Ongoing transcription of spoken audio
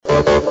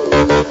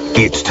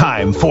It's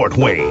time, Fort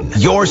Wayne.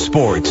 Your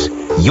sports,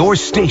 your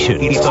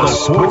station. It's the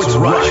Sports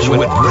Rush with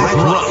Brett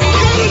Rump.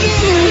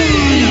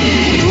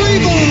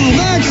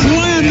 Max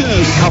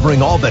Landis.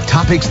 Covering all the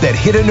topics that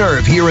hit a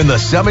nerve here in the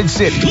Summit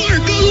City.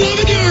 Clark,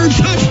 11-yard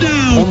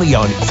touchdown. Only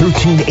on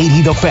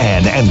 1380 The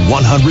Fan and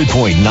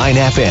 100.9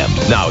 FM.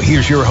 Now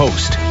here's your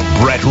host,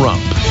 Brett Rump.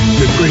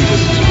 The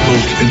greatest,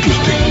 most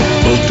interesting,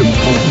 most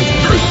important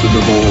person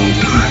of all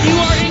time. You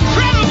are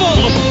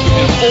incredible.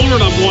 It's older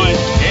than I'm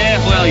blind. Yeah,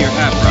 well, you're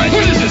half right.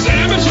 What is this,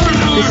 amateur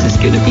hour? This is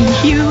going to be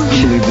huge.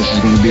 I believe this is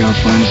going to be our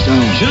finest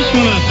hour. Just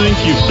when I think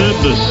you've said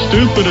the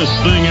stupidest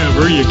thing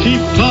ever, you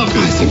keep talking.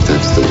 I think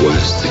that's the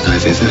worst thing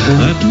I've ever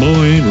heard. That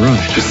boy ain't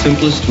right. The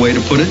simplest way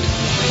to put it,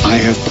 I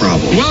have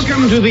problems.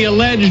 Welcome to the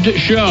alleged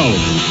show.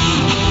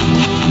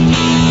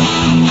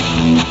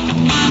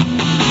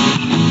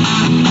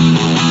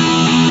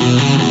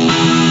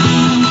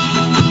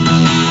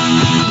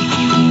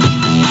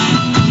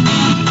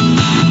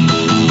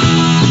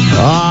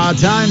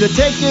 Time to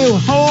take you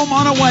home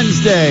on a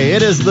Wednesday.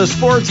 It is the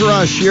Sports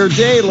Rush, your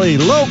daily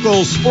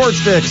local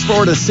sports fix,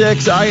 4 to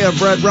 6. I am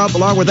Brett Rump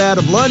along with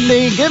Adam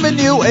Lundy, giving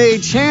you a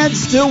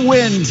chance to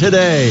win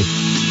today.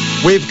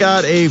 We've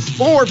got a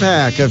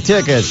 4-pack of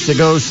tickets to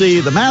go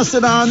see the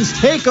Mastodons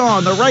take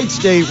on the Wright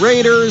State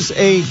Raiders,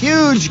 a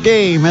huge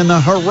game in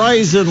the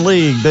Horizon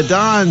League. The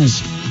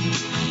Dons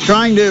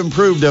trying to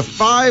improve to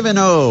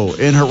 5-0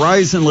 in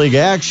Horizon League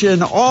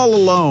action all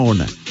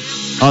alone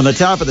on the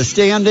top of the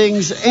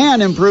standings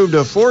and improved to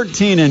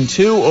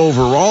 14-2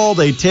 overall.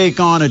 They take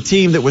on a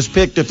team that was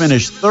picked to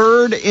finish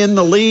third in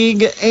the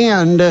league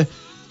and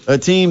a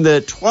team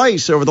that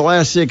twice over the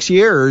last 6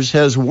 years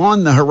has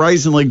won the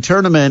Horizon League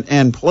tournament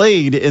and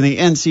played in the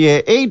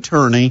NCAA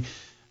tourney.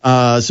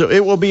 So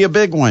it will be a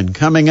big one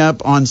coming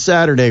up on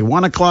Saturday,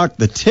 1 o'clock,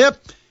 the tip.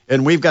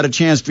 And we've got a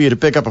chance for you to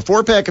pick up a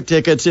 4-pack of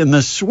tickets in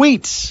the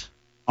suites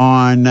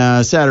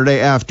on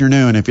Saturday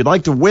afternoon. If you'd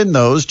like to win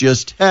those,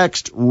 just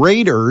text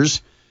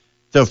Raiders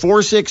to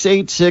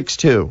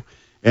 46862.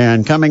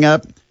 And coming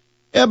up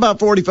about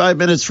 45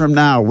 minutes from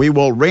now, we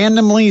will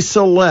randomly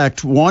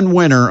select one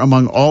winner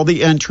among all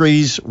the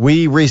entries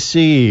we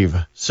receive.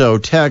 So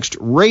text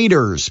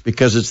Raiders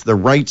because it's the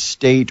Wright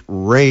State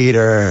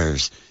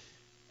Raiders.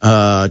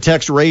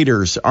 Text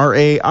Raiders,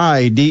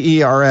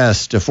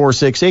 RAIDERS, to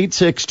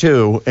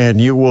 46862, and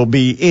you will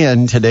be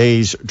in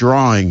today's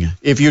drawing.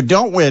 If you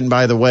don't win,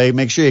 by the way,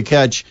 make sure you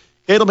catch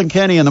Caleb and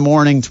Kenny in the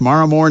morning,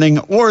 tomorrow morning,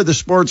 or the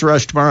Sports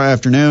Rush tomorrow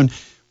afternoon.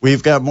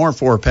 We've got more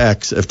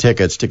 4-packs of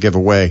tickets to give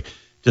away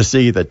to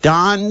see the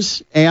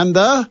Dons and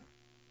the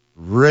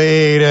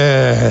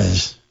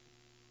Raiders.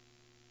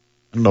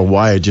 I don't know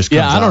why it just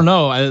comes I don't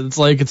know. It's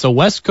like it's a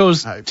West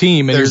Coast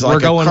team, and there's we're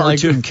like going a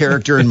cartoon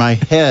character in my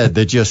head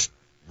that just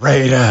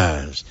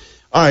Raiders.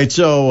 All right,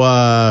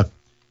 so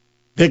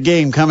big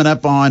game coming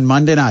up on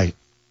Monday night.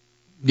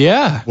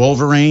 Yeah.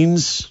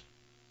 Wolverines,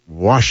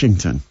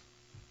 Washington.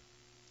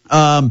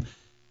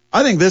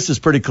 I think this is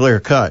pretty clear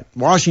cut.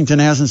 Washington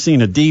hasn't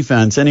seen a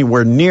defense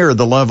anywhere near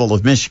the level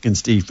of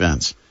Michigan's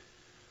defense.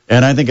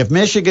 And I think if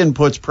Michigan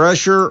puts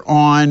pressure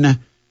on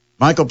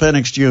Michael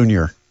Penix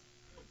Jr.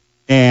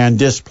 and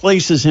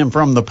displaces him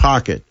from the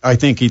pocket, I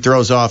think he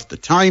throws off the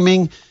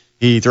timing,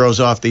 he throws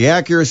off the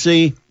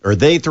accuracy, or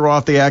they throw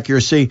off the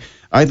accuracy.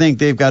 I think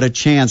they've got a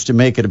chance to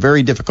make it a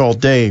very difficult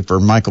day for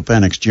Michael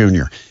Penix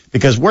Jr.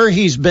 Because where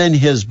he's been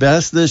his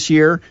best this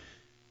year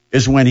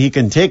is when he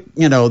can take,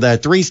 that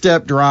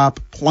 3-step drop,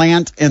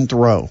 plant, and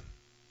throw.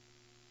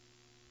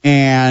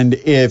 And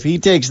if he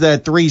takes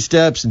that 3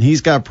 steps and he's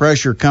got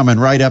pressure coming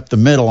right up the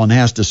middle and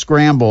has to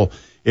scramble,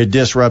 it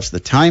disrupts the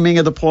timing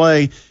of the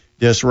play,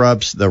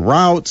 disrupts the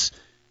routes.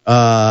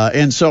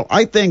 And so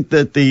I think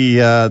that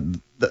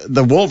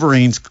the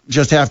Wolverines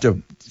just have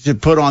to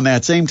put on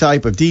that same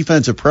type of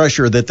defensive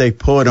pressure that they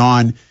put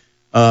on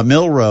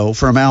Milroe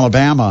from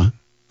Alabama.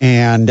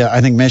 And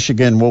I think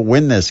Michigan will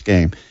win this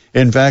game.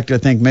 In fact, I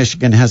think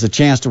Michigan has a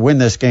chance to win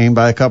this game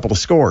by a couple of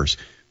scores.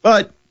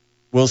 But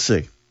we'll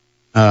see.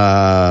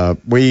 One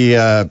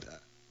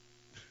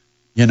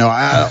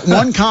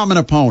common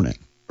opponent,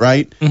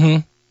 right? Mm-hmm.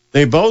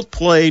 They both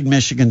played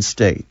Michigan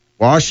State.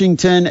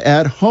 Washington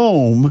at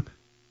home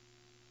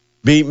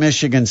beat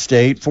Michigan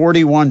State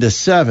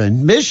 41-7.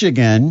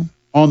 Michigan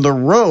on the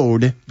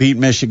road beat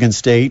Michigan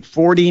State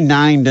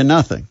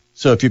 49-0.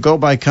 So if you go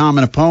by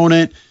common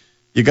opponent,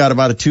 you got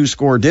about a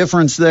 2-score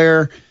difference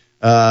there.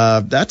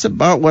 That's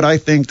about what I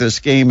think this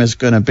game is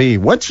going to be.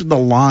 What's the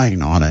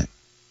line on it?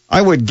 I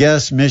would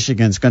guess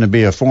Michigan's going to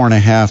be a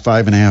 4.5,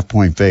 5.5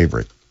 point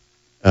favorite.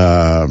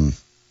 I'll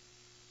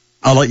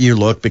let you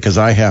look because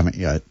I haven't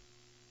yet.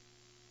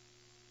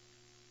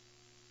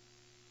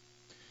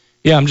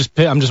 Yeah, I'm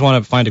just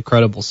want to find a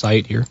credible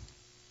site here.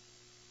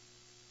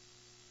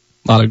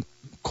 A lot of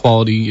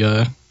quality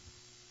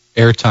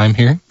airtime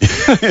here.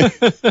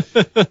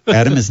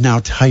 Adam is now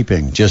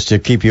typing just to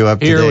keep you up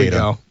to date. Here we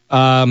go.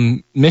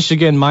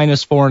 Michigan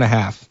minus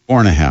 4.5.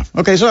 4.5.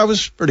 Okay, so I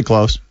was pretty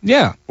close.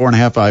 Yeah.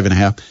 4.5,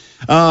 5.5.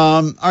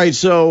 All right,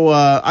 so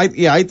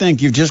I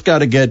think you've just got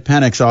to get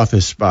Penix off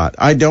his spot.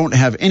 I don't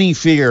have any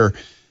fear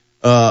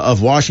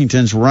of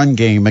Washington's run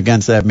game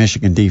against that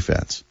Michigan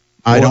defense.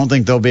 I don't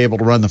think they'll be able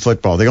to run the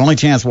football. The only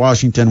chance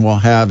Washington will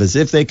have is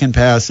if they can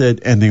pass it,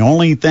 and the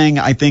only thing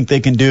I think they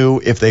can do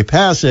if they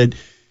pass it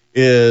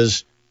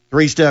is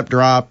three-step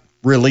drop,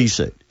 release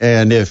it.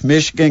 And if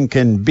Michigan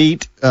can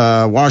beat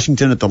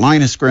Washington at the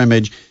line of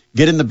scrimmage,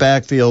 get in the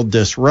backfield,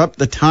 disrupt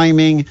the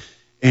timing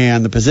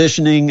and the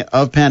positioning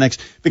of Penix,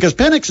 because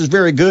Penix is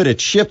very good at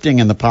shifting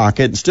in the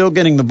pocket and still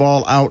getting the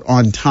ball out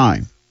on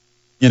time.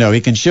 You know,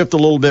 he can shift a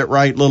little bit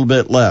right, a little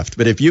bit left.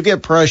 But if you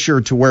get pressure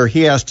to where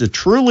he has to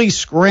truly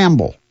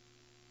scramble,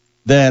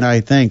 then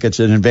I think it's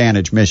an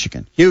advantage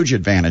Michigan. Huge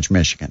advantage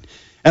Michigan.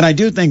 And I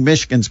do think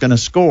Michigan's going to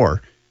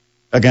score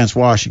against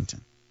Washington.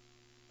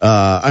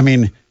 I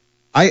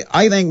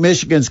think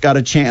Michigan's got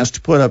a chance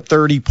to put up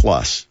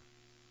 30-plus.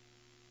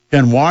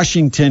 Can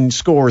Washington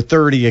score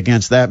 30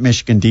 against that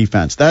Michigan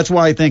defense? That's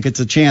why I think it's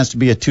a chance to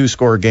be a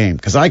two-score game,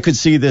 because I could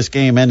see this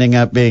game ending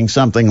up being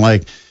something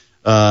like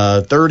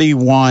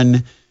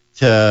 31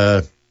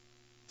 to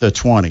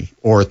 20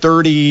 or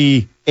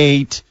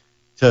 38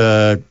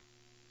 to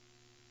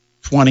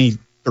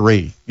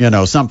 23,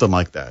 something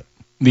like that.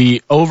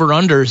 The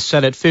over-under is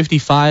set at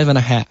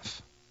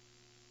 55.5.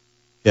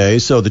 Okay,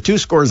 so the two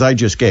scores I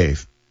just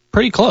gave.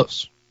 Pretty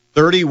close.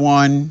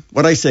 31,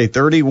 what'd I say,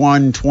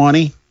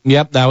 31-20?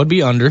 Yep, that would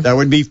be under. That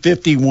would be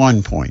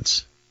 51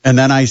 points. And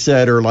then I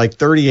said, or like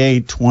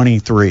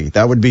 38-23.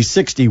 That would be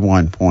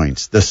 61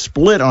 points. The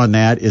split on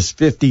that is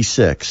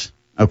 56.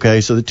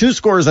 Okay, so the two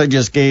scores I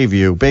just gave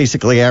you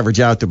basically average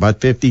out to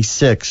about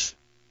 56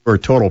 for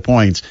total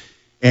points.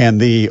 And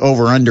the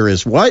over-under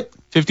is what?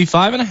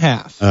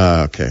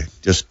 55.5. Okay,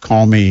 just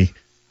call me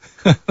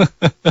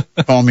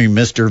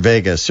Mr.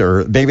 Vegas,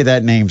 or maybe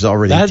that name's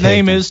already taken. That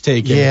name is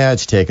taken. Yeah,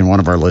 it's taken.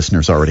 One of our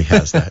listeners already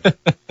has that.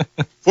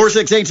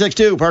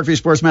 46862, Parkview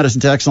Sports Medicine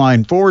text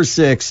line,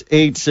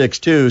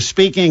 46862.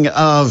 Speaking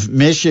of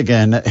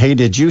Michigan, hey,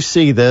 did you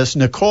see this?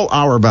 Nicole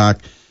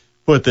Auerbach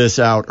put this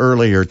out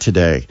earlier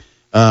today.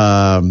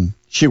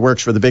 She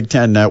works for the Big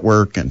Ten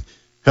Network and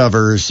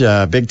covers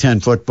Big Ten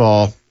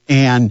football.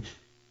 And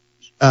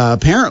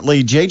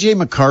apparently J.J.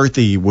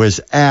 McCarthy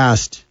was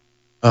asked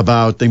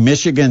about the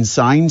Michigan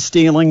sign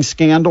stealing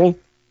scandal.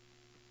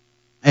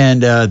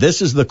 And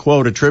this is the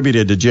quote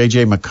attributed to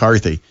J.J.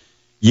 McCarthy.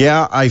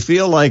 Yeah, I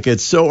feel like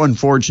it's so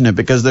unfortunate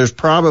because there's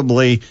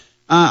probably,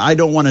 I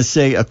don't want to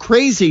say a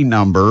crazy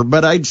number,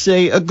 but I'd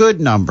say a good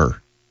number.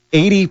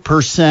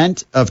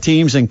 80% of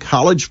teams in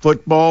college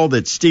football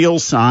that steal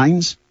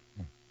signs.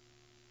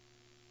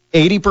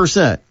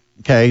 80%.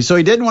 Okay, so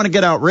he didn't want to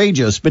get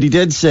outrageous, but he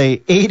did say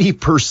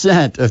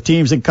 80% of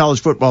teams in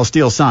college football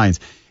steal signs.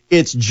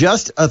 It's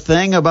just a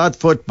thing about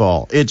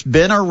football. It's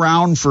been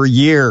around for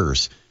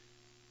years.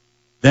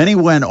 Then he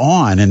went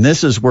on, and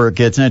this is where it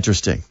gets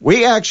interesting.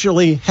 We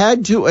actually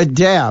had to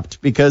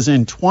adapt because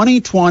in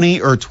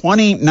 2020 or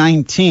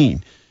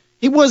 2019,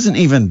 he wasn't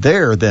even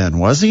there then,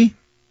 was he?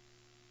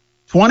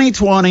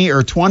 2020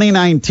 or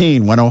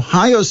 2019, when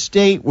Ohio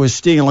State was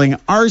stealing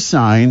our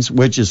signs,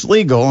 which is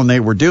legal, and they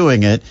were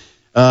doing it,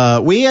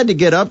 we had to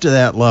get up to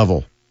that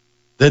level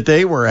that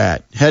they were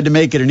at, had to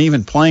make it an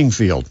even playing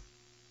field.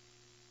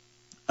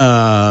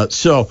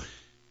 So,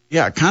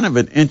 yeah, kind of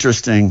an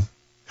interesting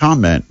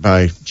comment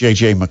by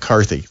J.J.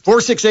 McCarthy.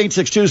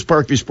 46862 is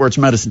Parkview Sports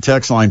Medicine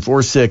text line,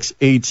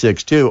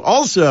 46862.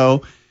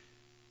 Also,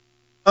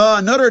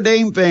 Notre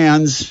Dame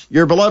fans,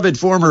 your beloved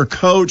former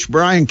coach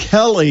Brian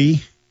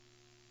Kelly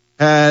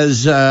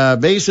has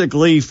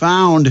basically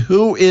found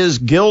who is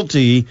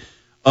guilty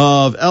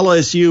of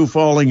LSU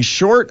falling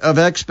short of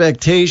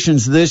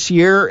expectations this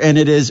year, and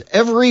it is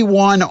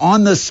everyone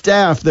on the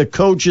staff that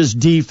coaches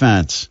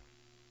defense.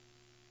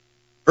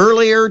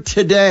 Earlier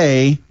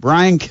today,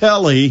 Brian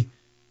Kelly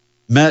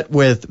met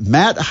with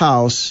Matt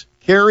House,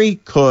 Kerry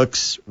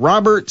Cooks,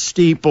 Robert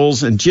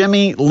Steeples, and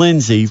Jimmy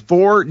Lindsey,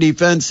 4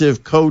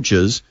 defensive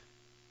coaches,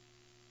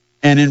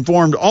 and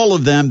informed all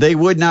of them they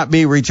would not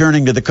be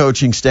returning to the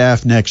coaching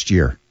staff next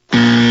year.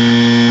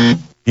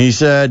 He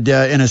said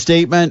in a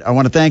statement, I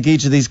want to thank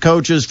each of these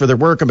coaches for their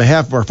work on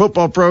behalf of our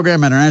football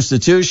program and our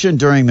institution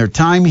during their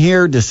time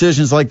here.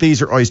 Decisions like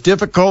these are always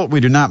difficult. We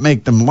do not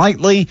make them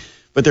lightly,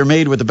 but they're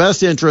made with the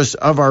best interest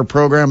of our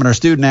program and our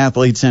student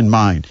athletes in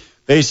mind.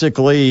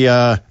 Basically,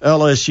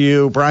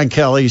 LSU, Brian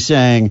Kelly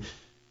saying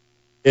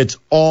it's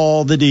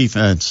all the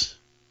defense.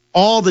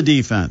 All the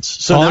defense.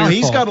 So now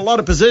he's got a lot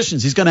of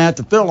positions he's going to have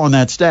to fill on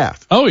that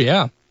staff. Oh,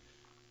 yeah.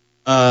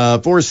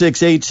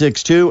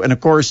 46862. And,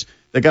 of course,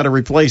 they got to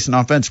replace an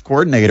offensive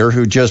coordinator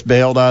who just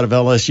bailed out of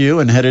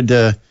LSU and headed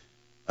to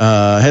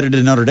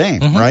Notre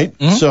Dame, right?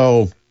 Mm-hmm.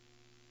 So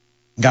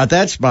got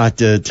that spot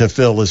to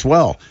fill as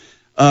well.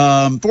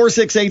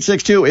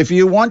 46862. If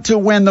you want to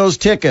win those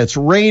tickets,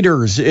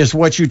 Raiders is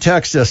what you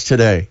text us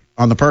today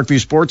on the Parkview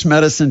Sports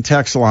Medicine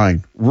text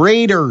line.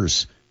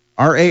 Raiders,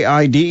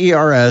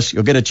 Raiders.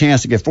 You'll get a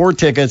chance to get 4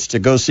 tickets to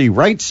go see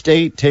Wright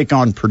State take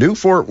on Purdue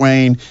Fort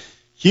Wayne.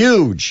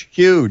 Huge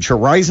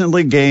Horizon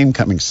League game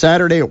coming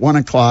Saturday at 1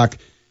 o'clock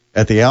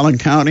at the Allen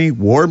County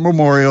War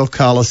Memorial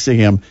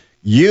Coliseum.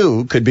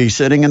 you could be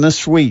sitting in the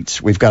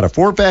suites. We've got a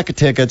 4-pack of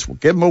tickets. We'll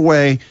give them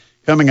away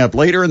coming up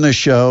later in the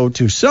show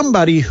to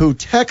somebody who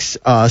texts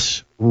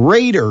us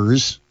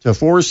Raiders to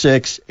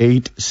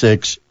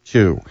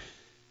 46862.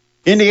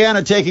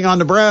 Indiana taking on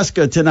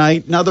Nebraska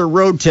tonight. Another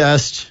road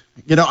test.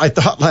 I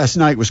thought last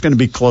night was going to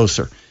be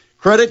closer.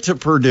 Credit to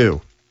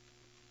Purdue.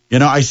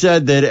 I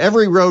said that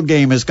every road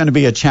game is going to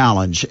be a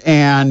challenge.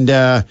 And,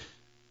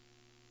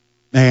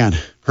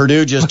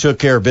 Purdue just took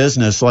care of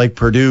business like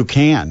Purdue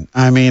can.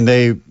 I mean,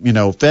 they,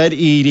 fed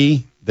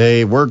Edey.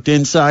 They worked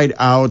inside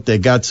out. They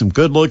got some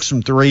good looks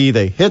from three.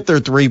 They hit their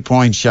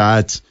 3-point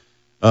shots.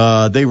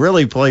 They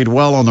really played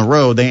well on the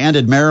road. They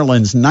ended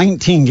Maryland's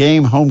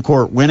 19-game home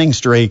court winning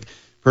streak.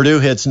 Purdue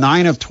hits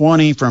 9 of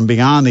 20 from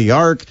beyond the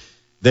arc.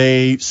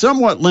 They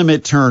somewhat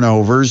limit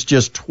turnovers,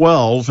 just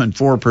 12. And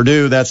for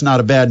Purdue, that's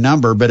not a bad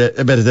number. But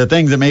the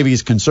thing that maybe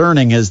is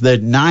concerning is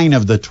that 9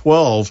 of the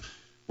 12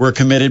 were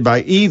committed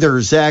by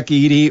either Zach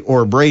Edey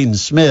or Braden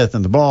Smith.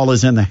 And the ball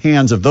is in the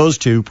hands of those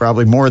two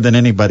probably more than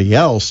anybody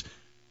else.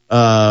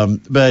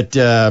 Braden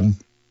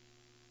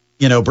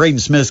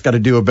Smith's got to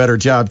do a better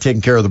job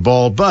taking care of the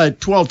ball. But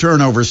 12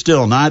 turnovers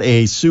still not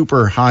a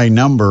super high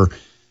number.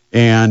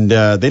 And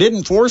they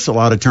didn't force a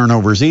lot of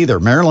turnovers either.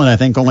 Maryland, I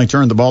think, only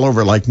turned the ball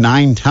over like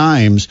 9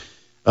 times.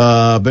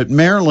 But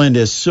Maryland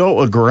is so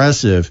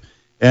aggressive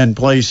and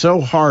plays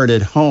so hard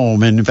at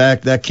home. And, in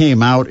fact, that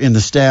came out in the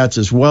stats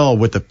as well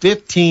with the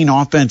 15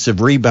 offensive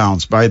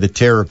rebounds by the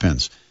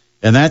Terrapins.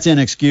 And that's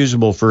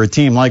inexcusable for a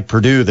team like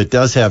Purdue that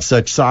does have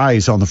such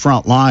size on the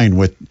front line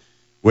with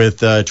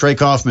Trey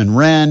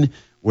Kaufman-Wren,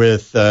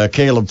 with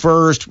Caleb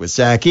Furst, with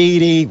Zach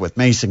Edey, with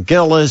Mason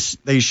Gillis.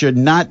 They should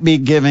not be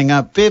giving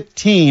up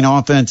 15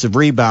 offensive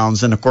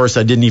rebounds. And, of course,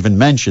 I didn't even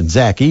mention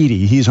Zach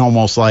Edey. He's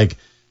almost like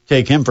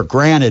take him for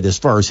granted as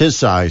far as his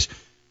size.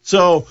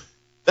 So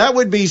that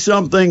would be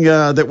something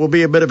that will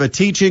be a bit of a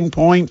teaching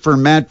point for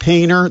Matt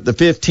Painter, the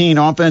 15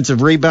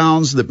 offensive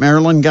rebounds that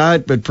Maryland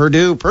got. But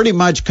Purdue pretty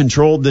much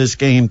controlled this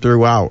game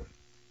throughout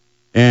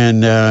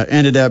and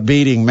ended up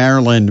beating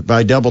Maryland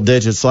by double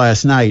digits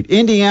last night.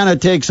 Indiana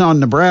takes on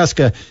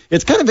Nebraska.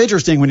 It's kind of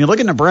interesting when you look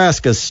at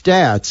Nebraska's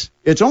stats.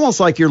 It's almost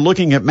like you're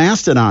looking at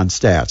Mastodon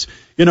stats.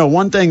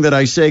 One thing that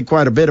I say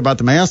quite a bit about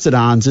the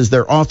Mastodons is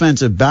their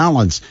offensive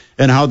balance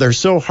and how they're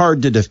so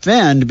hard to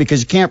defend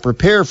because you can't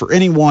prepare for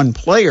any one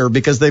player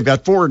because they've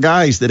got 4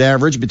 guys that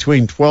average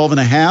between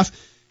 12.5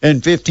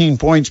 and 15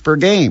 points per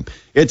game.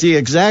 It's the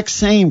exact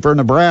same for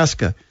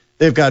Nebraska.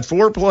 They've got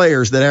 4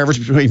 players that average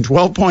between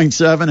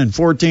 12.7 and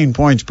 14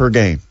 points per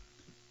game.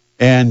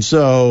 And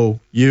so,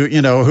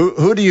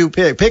 who do you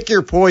pick? Pick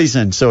your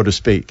poison, so to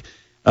speak.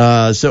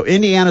 So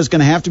Indiana's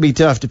going to have to be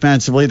tough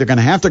defensively. They're going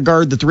to have to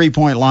guard the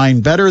 3-point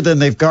line better than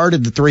they've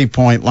guarded the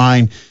 3-point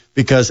line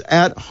because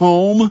at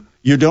home,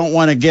 you don't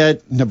want to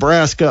get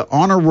Nebraska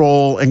on a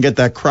roll and get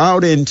that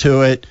crowd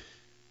into it.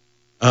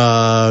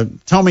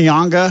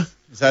 Tomiyaga,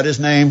 is that his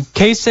name?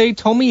 Keisei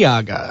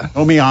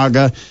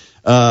Tomiyaga.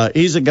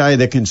 He's a guy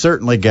that can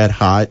certainly get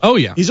hot. Oh,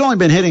 yeah. He's only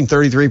been hitting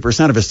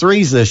 33% of his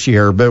threes this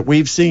year, but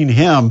we've seen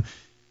him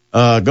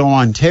go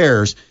on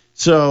tears.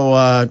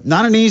 So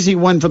not an easy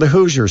one for the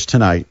Hoosiers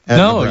tonight at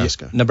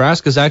Nebraska.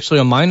 Nebraska's actually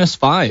a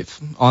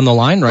 -5 on the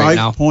line right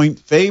now.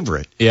 5-point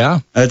favorite. Yeah.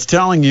 That's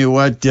telling you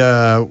what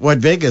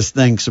Vegas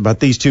thinks about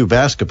these two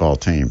basketball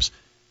teams.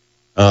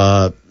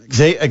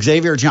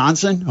 Xavier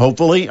Johnson,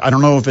 hopefully. I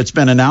don't know if it's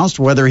been announced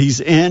whether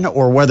he's in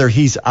or whether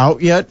he's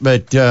out yet,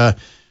 but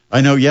I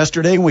know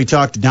yesterday when we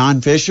talked to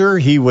Don Fisher,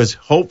 he was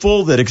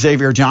hopeful that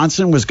Xavier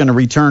Johnson was going to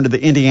return to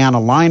the Indiana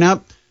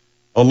lineup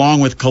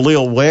along with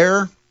Khalil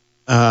Ware.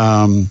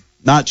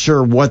 Not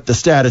sure what the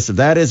status of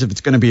that is, if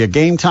it's going to be a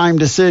game-time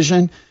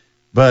decision.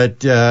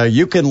 But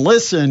you can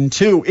listen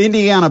to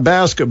Indiana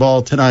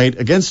basketball tonight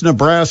against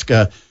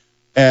Nebraska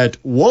at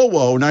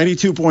WOWO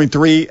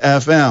 92.3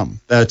 FM.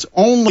 That's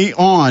only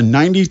on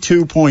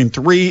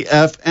 92.3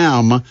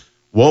 FM,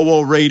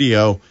 WOWO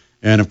Radio.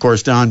 And, of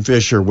course, Don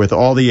Fisher with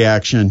all the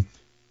action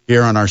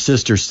here on our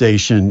sister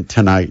station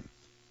tonight.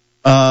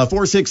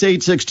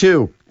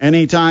 46862.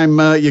 Anytime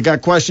you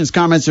got questions,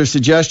 comments, or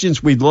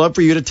suggestions, we'd love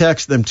for you to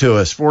text them to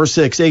us.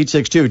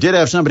 46862. Did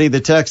have somebody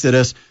that texted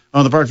us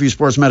on the Parkview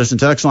Sports Medicine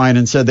text line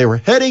and said they were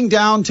heading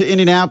down to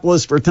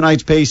Indianapolis for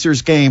tonight's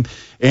Pacers game,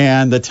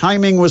 and the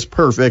timing was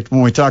perfect.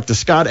 When we talked to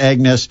Scott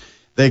Agnes,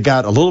 they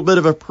got a little bit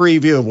of a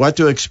preview of what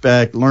to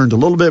expect, learned a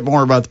little bit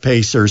more about the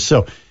Pacers.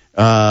 So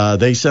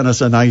they sent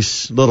us a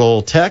nice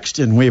little text,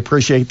 and we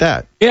appreciate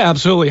that. Yeah,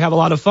 absolutely. Have a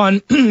lot of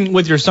fun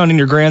with your son and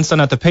your grandson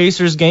at the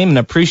Pacers game, and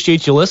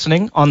appreciate you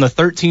listening on the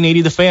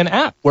 1380 The Fan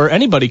app, where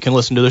anybody can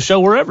listen to the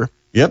show wherever.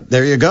 Yep,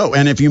 there you go.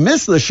 And if you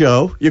miss the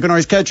show, you can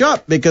always catch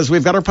up because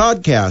we've got our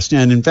podcast.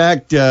 And, in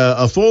fact,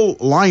 a full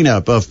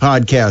lineup of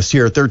podcasts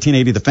here at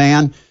 1380 The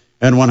Fan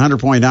and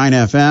 100.9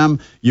 FM.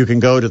 You can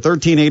go to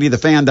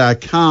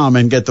 1380thefan.com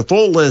and get the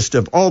full list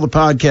of all the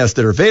podcasts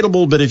that are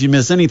available. But if you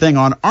miss anything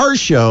on our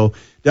show,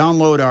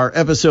 download our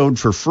episode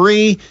for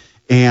free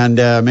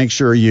and make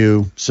sure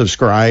you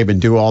subscribe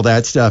and do all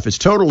that stuff. It's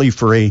totally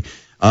free.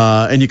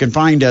 And you can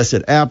find us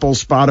at Apple,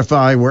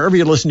 Spotify, wherever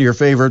you listen to your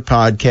favorite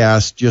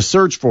podcast. Just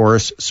search for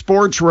us,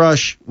 Sports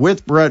Rush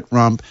with Brett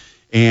Rump,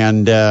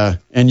 and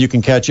you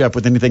can catch up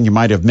with anything you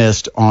might have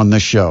missed on the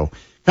show.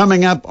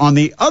 Coming up on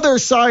the other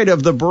side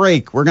of the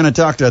break, we're going to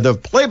talk to the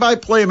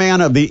play-by-play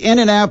man of the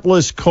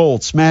Indianapolis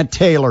Colts. Matt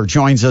Taylor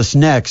joins us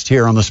next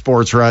here on the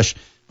Sports Rush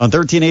on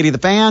 1380 The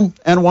Fan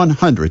and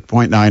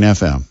 100.9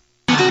 FM.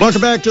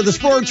 Welcome back to the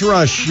Sports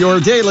Rush,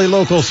 your daily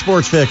local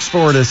sports fix,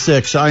 4 to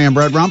 6. I am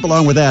Brett Rump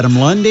along with Adam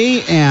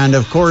Lundy. And,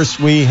 of course,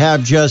 we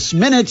have just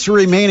minutes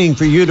remaining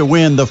for you to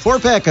win the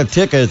 4-pack of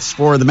tickets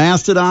for the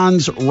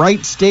Mastodons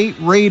Wright State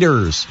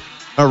Raiders.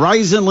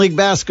 Horizon League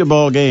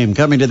basketball game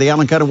coming to the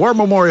Allen County War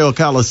Memorial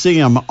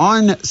Coliseum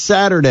on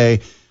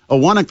Saturday. A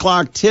 1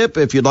 o'clock tip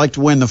if you'd like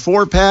to win the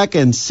 4-pack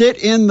and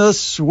sit in the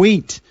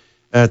suite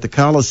at the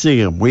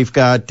Coliseum. We've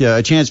got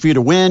a chance for you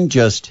to win.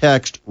 Just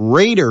text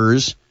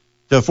Raiders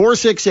to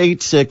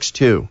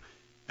 46862.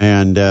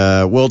 And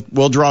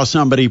we'll draw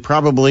somebody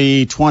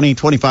probably 20,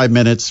 25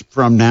 minutes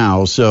from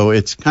now. So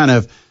it's kind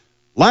of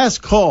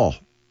last call.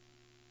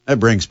 That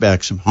brings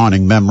back some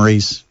haunting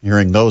memories,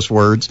 hearing those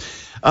words.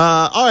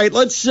 All right,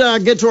 let's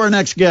get to our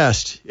next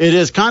guest. It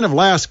is kind of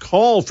last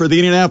call for the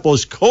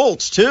Indianapolis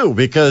Colts, too,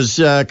 because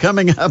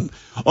coming up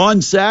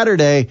on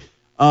Saturday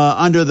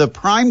under the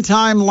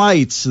primetime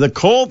lights, the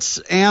Colts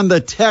and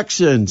the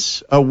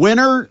Texans, a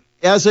winner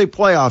as a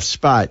playoff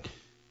spot.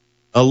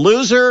 A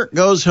loser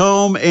goes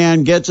home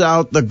and gets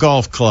out the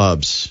golf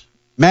clubs.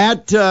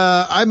 Matt,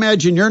 I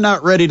imagine you're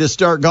not ready to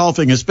start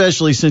golfing,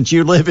 especially since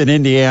you live in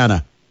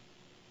Indiana.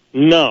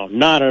 No,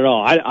 not at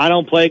all. I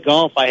don't play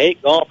golf. I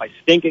hate golf. I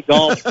stink at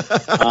golf.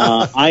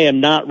 I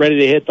am not ready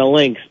to hit the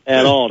links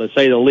at all, to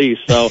say the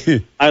least. So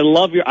I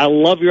love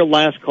your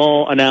last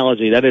call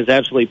analogy. That is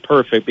absolutely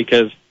perfect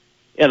because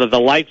the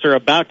lights are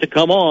about to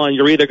come on.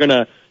 You're either going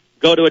to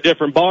go to a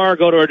different bar,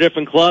 go to a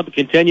different club,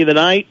 continue the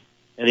night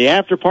and the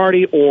after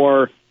party,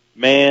 or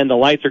man, the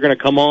lights are going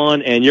to come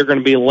on and you're going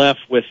to be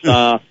left with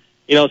some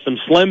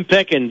slim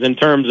pickings in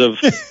terms of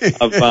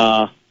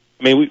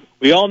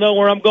we all know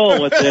where I'm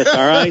going with this,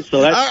 all right? So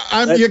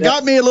you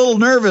got me a little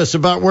nervous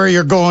about where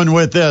you're going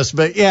with this,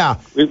 but yeah.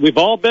 We've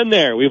all been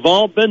there. Yeah.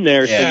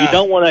 So you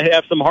don't want to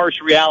have some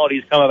harsh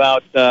realities come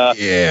about,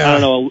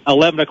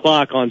 11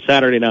 o'clock on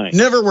Saturday night.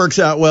 Never works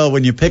out well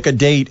when you pick a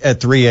date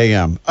at 3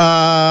 a.m.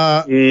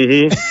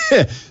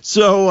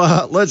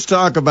 So let's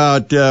talk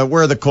about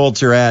where the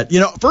Colts are at.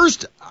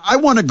 First, I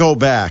want to go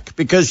back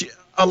because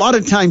a lot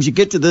of times you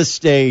get to this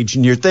stage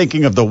and you're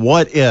thinking of the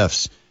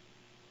what-ifs.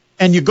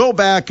 And you go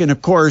back, and, of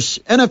course,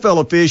 NFL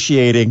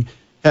officiating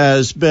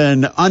has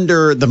been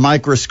under the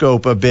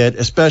microscope a bit,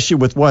 especially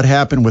with what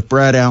happened with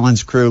Brad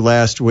Allen's crew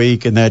last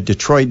week in that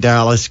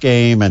Detroit-Dallas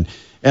game. And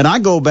I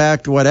go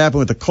back to what happened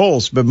with the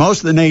Colts, but most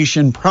of the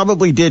nation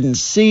probably didn't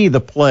see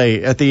the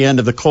play at the end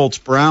of the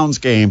Colts-Browns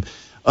game.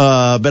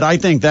 But I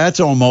think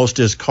that's almost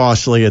as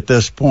costly at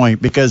this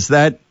point because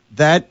that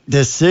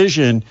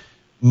decision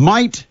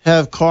might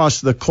have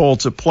cost the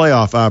Colts a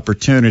playoff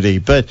opportunity.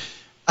 But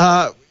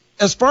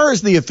as far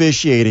as the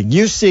officiating,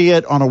 you see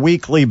it on a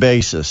weekly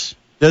basis.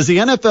 Does the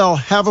NFL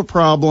have a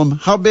problem?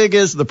 How big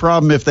is the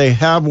problem if they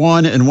have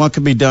one, and what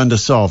can be done to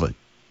solve it?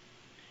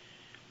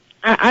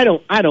 I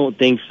don't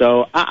think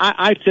so.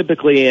 I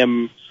typically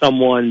am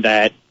someone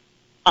that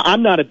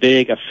I'm not a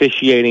big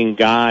officiating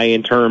guy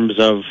in terms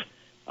of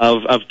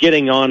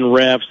getting on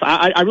refs.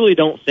 I really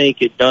don't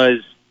think it does.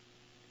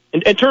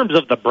 In terms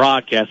of the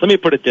broadcast, let me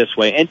put it this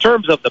way. In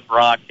terms of the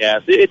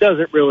broadcast, it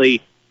doesn't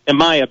really, in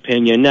my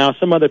opinion, now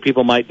some other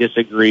people might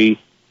disagree,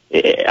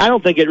 I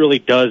don't think it really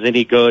does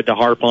any good to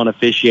harp on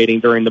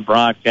officiating during the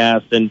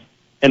broadcast and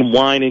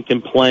whine and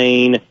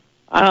complain.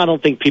 I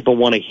don't think people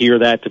want to hear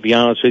that, to be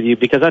honest with you,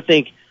 because I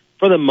think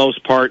for the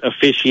most part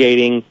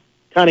officiating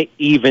kind of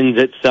evens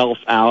itself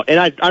out. And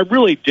I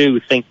really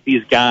do think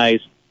these guys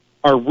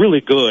are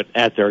really good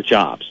at their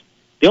jobs.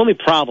 The only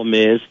problem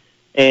is,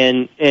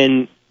 and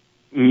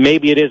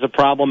maybe it is a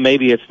problem,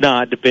 maybe it's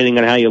not, depending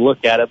on how you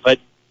look at it, but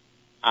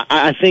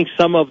I think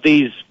some of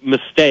these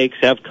mistakes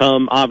have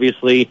come,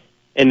 obviously,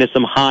 into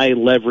some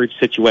high-leverage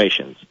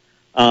situations.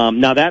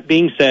 Now, that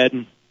being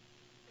said,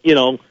 at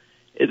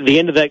the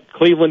end of that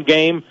Cleveland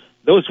game,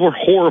 those were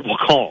horrible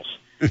calls.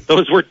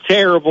 Those were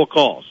terrible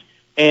calls.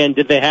 And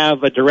did they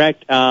have a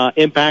direct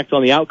impact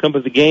on the outcome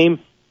of the game?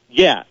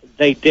 Yeah,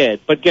 they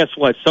did. But guess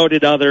what? So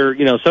did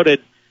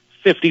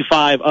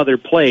 55 other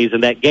plays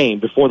in that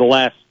game before the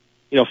last,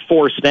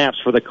 4 snaps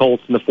for the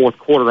Colts in the fourth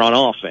quarter on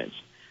offense.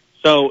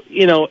 So,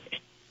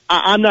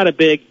 I'm not a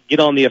big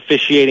get on the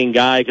officiating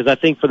guy because I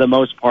think for the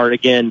most part,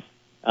 again,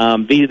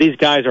 these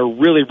guys are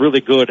really, really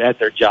good at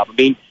their job. I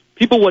mean,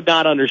 people would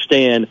not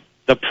understand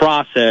the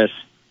process,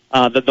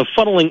 the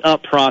funneling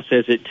up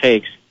process it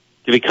takes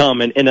to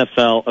become an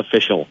NFL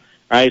official.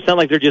 Right? It's not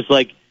like they're just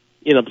like,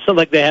 it's not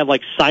like they have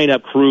like sign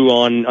up crew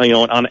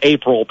on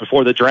April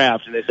before the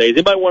draft and they say, does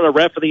anybody want to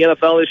ref for the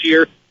NFL this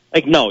year?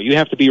 Like, no, you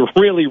have to be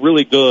really,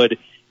 really good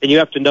and you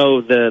have to know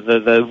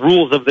the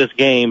rules of this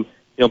game,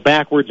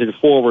 backwards and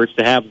forwards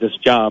to have this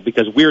job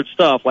because weird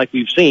stuff like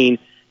we've seen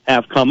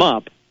have come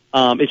up.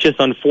 it's just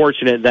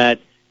unfortunate that,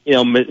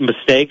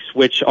 mistakes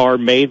which are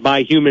made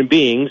by human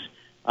beings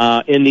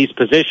in these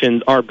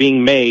positions are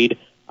being made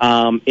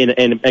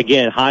in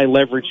again, high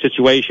leverage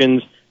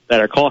situations that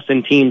are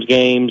costing teams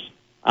games.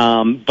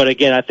 But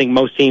again, I think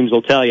most teams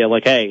will tell you,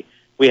 like, hey,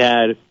 we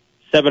had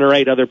 7 or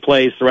 8 other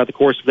plays throughout the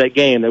course of that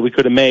game that we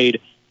could have made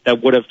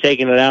that would have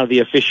taken it out of the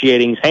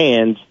officiating's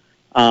hands,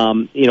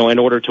 in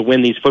order to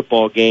win these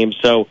football games.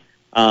 So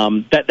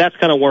that's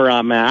kind of where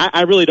I'm at.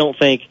 I really don't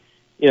think,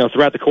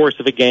 throughout the course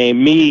of a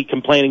game, me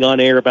complaining on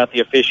air about the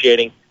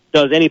officiating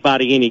does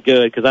anybody any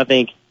good, because I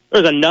think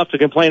there's enough to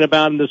complain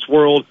about in this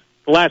world.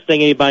 The last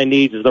thing anybody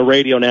needs is the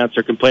radio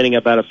announcer complaining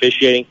about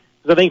officiating,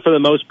 because I think for the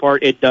most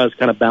part it does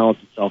kind of balance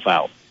itself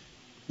out.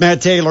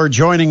 Matt Taylor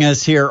joining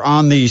us here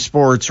on the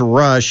Sports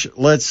Rush.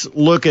 Let's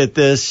look at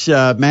this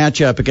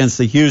matchup against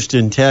the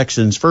Houston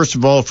Texans. First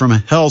of all, from a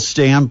health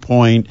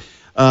standpoint,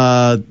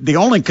 the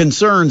only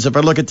concerns, if I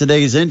look at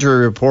today's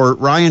injury report,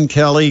 Ryan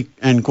Kelly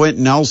and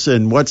Quentin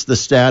Nelson, what's the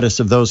status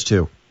of those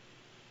two?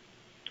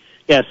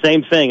 Yeah,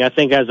 same thing. I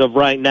think as of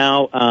right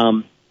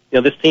now,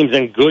 this team's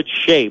in good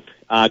shape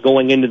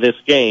going into this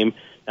game.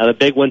 Now, the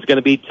big one's going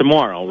to be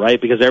tomorrow, right,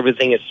 because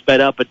everything is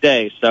sped up a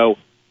day. So,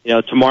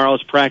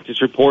 tomorrow's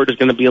practice report is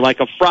going to be like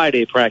a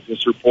Friday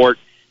practice report,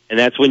 and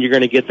that's when you're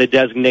going to get the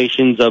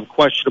designations of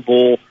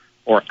questionable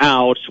or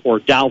out or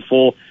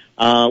doubtful.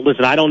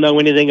 Listen, I don't know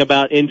anything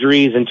about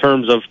injuries in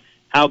terms of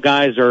how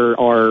guys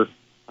are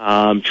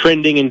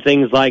trending and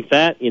things like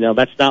that.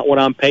 That's not what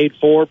I'm paid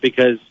for,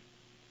 because,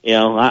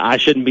 I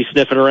shouldn't be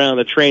sniffing around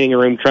the training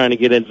room trying to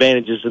get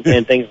advantages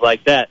and things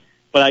like that.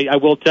 But I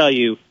will tell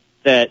you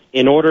that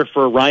in order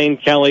for Ryan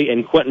Kelly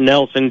and Quentin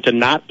Nelson to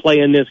not play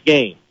in this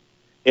game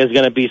is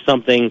going to be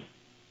something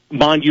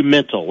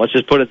monumental. Let's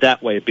just put it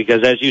that way,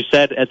 because as you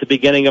said at the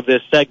beginning of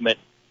this segment,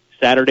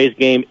 Saturday's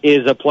game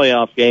is a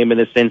playoff game in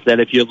the sense that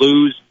if you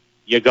lose,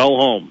 you go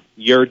home.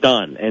 You're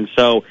done. And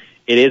so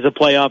it is a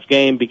playoff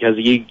game because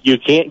you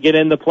can't get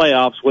in the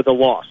playoffs with a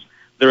loss.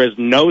 There is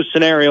no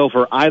scenario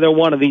for either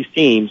one of these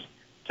teams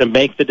to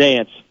make the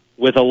dance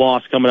with a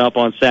loss coming up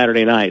on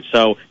Saturday night.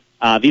 So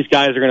these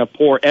guys are going to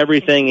pour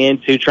everything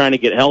into trying to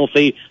get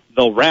healthy.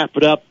 They'll wrap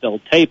it up.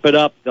 They'll tape it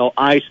up. They'll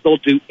ice. They'll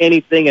do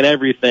anything and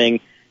everything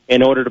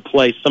in order to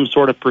play some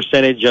sort of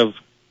percentage of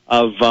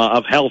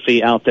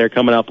healthy out there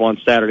coming up on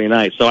Saturday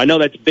night. So I know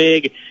that's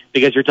big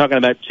because you're talking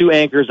about 2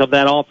 anchors of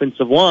that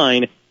offensive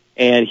line,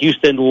 and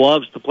Houston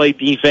loves to play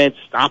defense,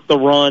 stop the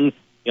run.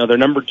 They're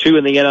number 2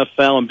 in the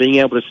NFL and being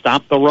able to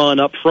stop the run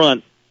up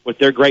front with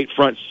their great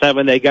front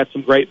 7. They got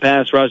some great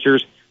pass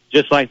rushers,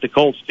 just like the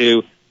Colts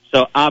do.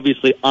 So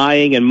obviously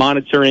eyeing and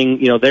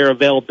monitoring, their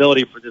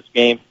availability for this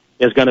game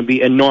is going to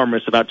be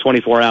enormous about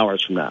 24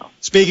 hours from now.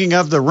 Speaking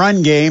of the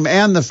run game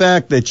and the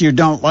fact that you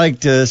don't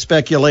like to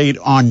speculate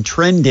on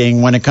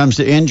trending when it comes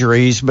to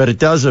injuries, but it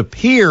does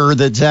appear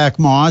that Zach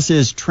Moss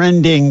is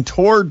trending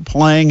toward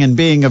playing and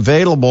being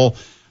available.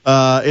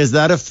 Is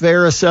that a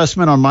fair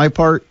assessment on my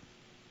part?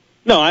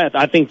 No,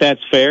 I think that's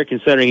fair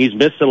considering he's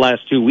missed the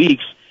last 2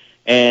 weeks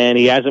and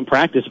he hasn't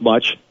practiced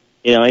much.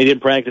 He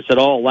didn't practice at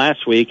all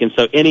last week, and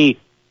so any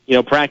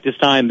practice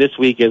time this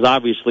week is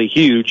obviously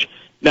huge.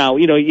 Now,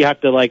 you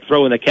have to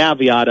throw in the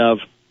caveat of,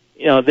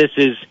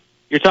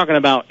 you're talking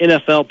about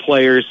NFL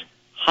players,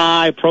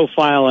 high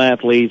profile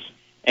athletes,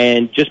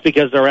 and just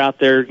because they're out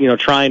there,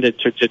 trying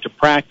to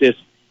practice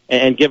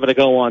and give it a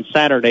go on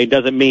Saturday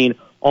doesn't mean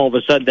all of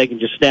a sudden they can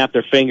just snap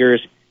their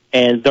fingers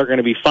and they're going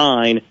to be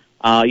fine,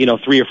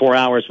 3 or 4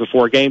 hours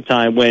before game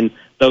time when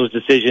those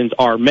decisions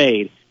are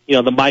made.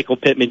 The Michael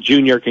Pittman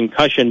Jr.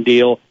 concussion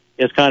deal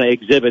is kind of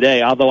Exhibit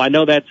A, although I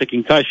know that's a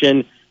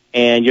concussion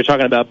and you're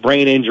talking about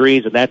brain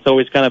injuries, and that's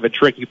always kind of a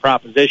tricky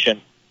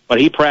proposition. But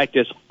he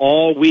practiced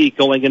all week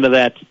going into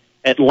that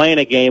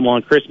Atlanta game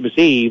on Christmas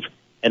Eve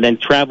and then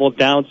traveled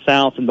down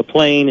south in the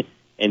plane,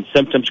 and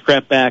symptoms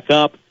crept back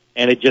up,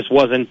 and it just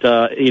wasn't,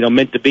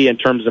 meant to be in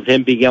terms of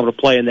him being able to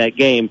play in that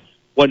game.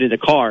 Wasn't in the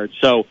cards.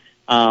 So,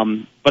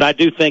 but I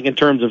do think in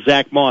terms of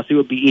Zach Moss, it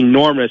would be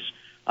enormous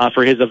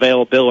for his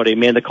availability.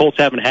 Man, the Colts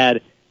haven't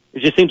had, it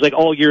just seems like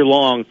all year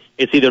long,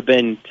 it's either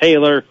been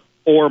Taylor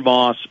or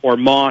Moss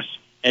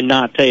and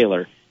not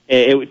Taylor.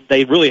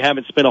 They really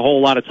haven't spent a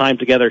whole lot of time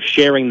together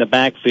sharing the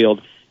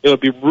backfield. It would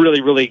be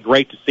really, really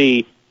great to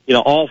see,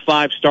 all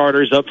 5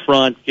 starters up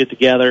front get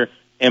together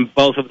and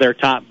both of their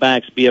top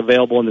backs be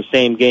available in the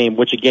same game,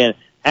 which, again,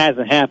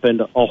 hasn't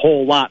happened a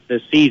whole lot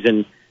this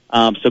season.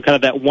 So kind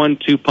of that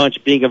 1-2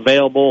 punch being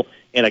available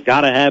in a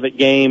gotta-have-it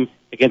game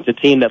against a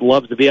team that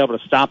loves to be able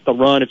to stop the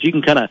run. If you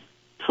can kind of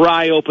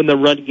pry open the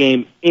run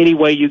game any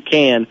way you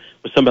can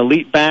with some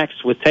elite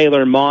backs with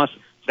Taylor and Moss,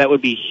 that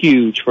would be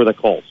huge for the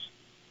Colts.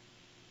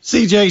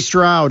 C.J.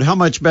 Stroud, how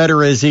much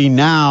better is he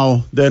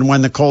now than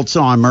when the Colts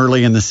saw him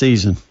early in the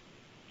season?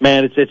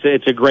 Man,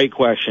 it's a great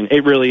question.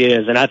 It really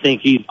is, and I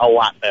think he's a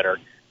lot better.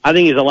 I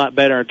think he's a lot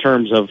better in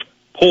terms of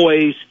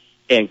poise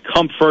and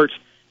comfort.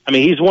 I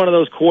mean, he's one of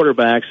those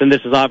quarterbacks, and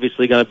this is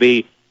obviously going to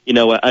be,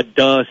 a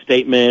duh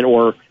statement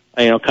or,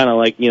 kind of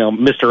like,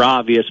 Mr.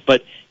 Obvious,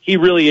 but he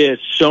really is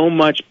so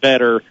much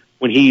better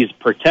when he's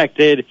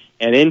protected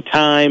and in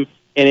time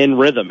and in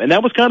rhythm. And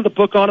that was kind of the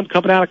book on him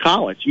coming out of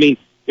college. I mean,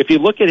 if you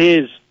look at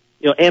his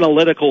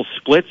analytical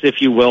splits,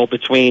 if you will,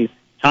 between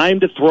time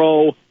to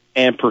throw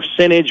and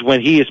percentage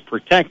when he is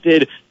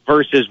protected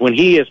versus when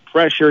he is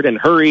pressured and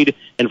hurried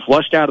and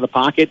flushed out of the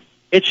pocket,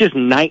 it's just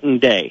night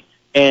and day.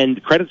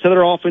 And credit to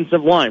their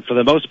offensive line. For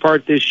the most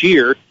part this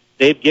year,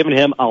 they've given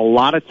him a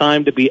lot of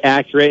time to be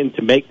accurate and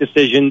to make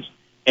decisions.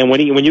 And when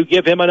you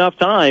give him enough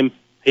time,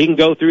 he can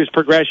go through his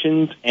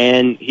progressions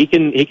and he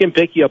can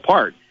pick you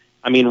apart.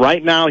 I mean,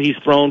 right now he's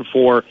thrown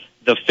for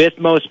the 5th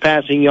most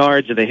passing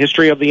yards in the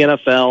history of the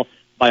NFL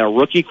by a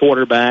rookie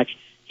quarterback.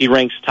 He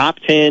ranks top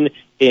 10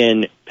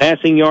 in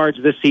passing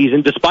yards this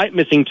season, despite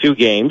missing 2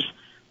 games.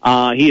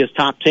 He is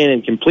top 10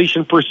 in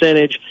completion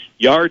percentage,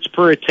 yards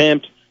per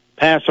attempt,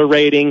 passer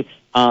rating.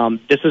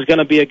 This is going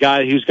to be a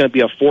guy who's going to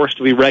be a force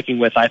to be reckoned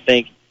with, I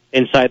think,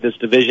 inside this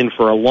division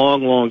for a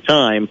long, long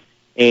time.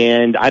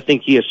 And I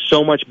think he is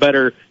so much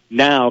better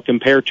now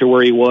compared to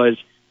where he was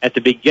at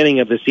the beginning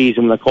of the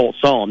season when the Colts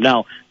saw him.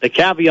 Now, the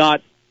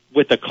caveat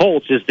with the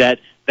Colts is that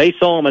they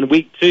saw him in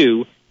week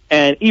 2,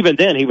 and even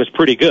then he was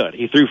pretty good.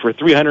 He threw for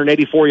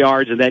 384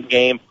 yards in that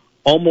game,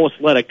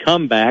 almost led a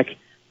comeback,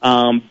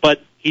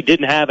 but he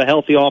didn't have a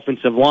healthy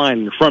offensive line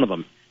in front of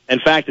him. In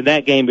fact, in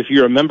that game, if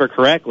you remember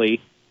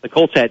correctly, the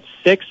Colts had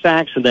 6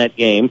 sacks in that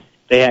game.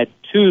 They had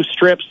 2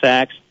 strip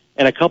sacks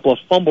and a couple of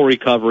fumble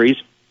recoveries,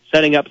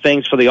 setting up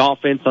things for the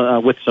offense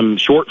with some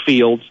short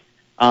fields.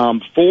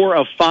 4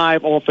 of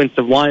 5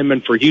 offensive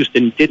linemen for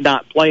Houston did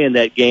not play in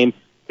that game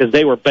because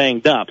they were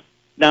banged up.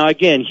 Now,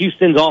 again,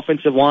 Houston's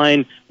offensive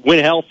line, when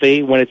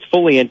healthy, when it's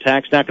fully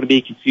intact, is not going to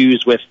be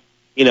confused with,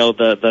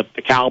 the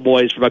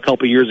Cowboys from a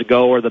couple years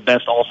ago or the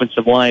best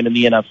offensive line in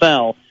the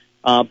NFL.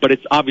 But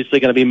it's obviously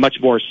going to be much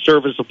more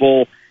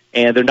serviceable,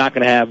 and they're not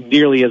going to have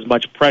nearly as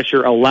much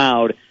pressure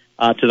allowed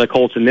to the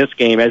Colts in this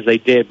game as they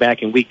did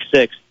back in Week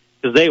 6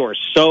 because they were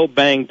so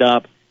banged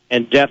up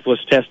and depth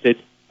was tested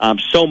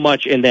so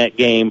much in that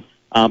game.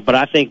 But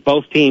I think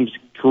both teams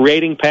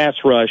creating pass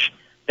rush,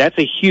 that's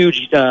a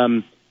huge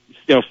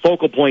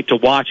focal point to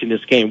watch in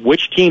this game.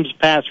 Which team's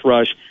pass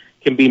rush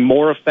can be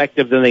more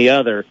effective than the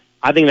other?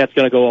 I think that's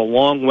going to go a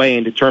long way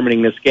in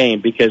determining this game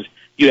because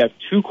you have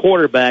 2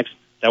 quarterbacks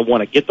that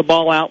want to get the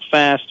ball out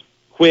fast,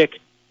 quick,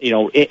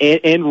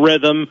 in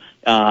rhythm,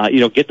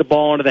 get the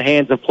ball into the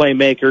hands of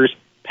playmakers.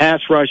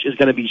 Pass rush is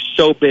going to be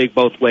so big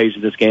both ways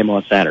in this game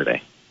on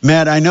Saturday.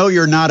 Matt, I know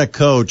you're not a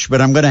coach, but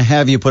I'm going to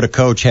have you put a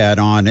coach hat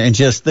on and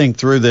just think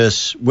through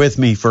this with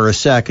me for a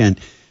second.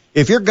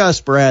 If you're Gus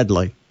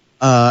Bradley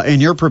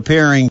and you're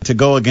preparing to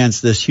go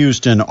against this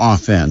Houston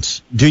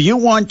offense, do you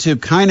want to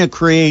kind of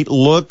create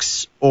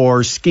looks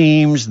or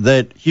schemes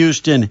that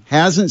Houston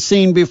hasn't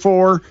seen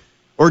before?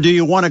 Or do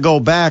you want to go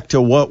back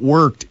to what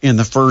worked in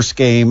the first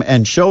game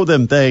and show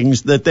them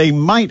things that they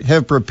might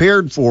have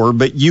prepared for,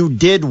 but you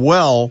did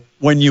well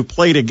when you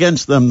played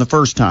against them the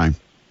first time?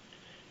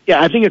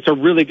 Yeah, I think it's a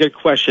really good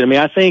question. I mean,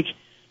 I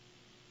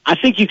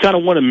think you kind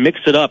of want to mix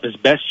it up as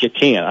best you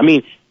can. I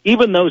mean,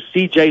 even though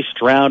C.J.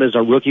 Stroud is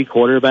a rookie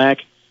quarterback,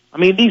 I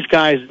mean, these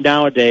guys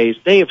nowadays,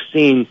 they have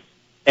seen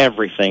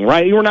everything,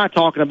 right? We're not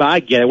talking about, I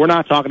get it, we're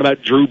not talking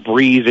about Drew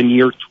Brees in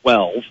year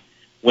 12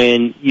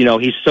 when,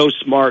 he's so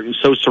smart and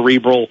so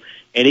cerebral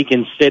and he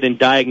can sit and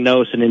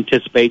diagnose and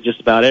anticipate just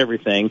about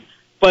everything.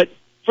 But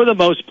for the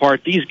most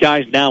part, these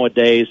guys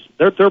nowadays,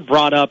 they're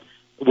brought up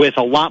with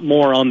a lot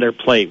more on their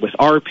plate, with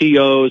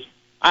RPOs.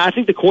 I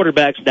think the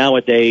quarterbacks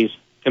nowadays,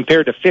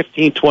 compared to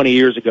 15, 20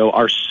 years ago,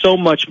 are so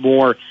much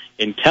more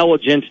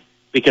intelligent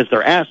because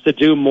they're asked to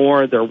do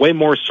more. They're way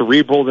more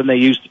cerebral than they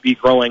used to be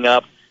growing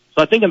up.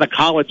 So I think in the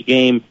college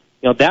game,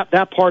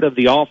 that part of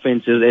the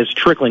offense is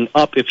trickling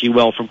up, if you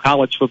will, from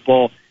college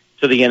football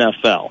to the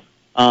NFL.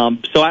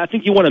 So I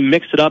think you want to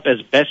mix it up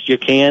as best you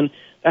can.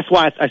 That's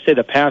why I say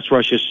the pass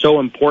rush is so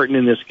important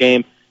in this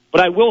game.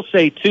 But I will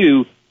say,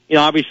 too,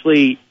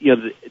 obviously,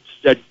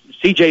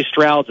 C.J.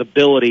 Stroud's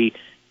ability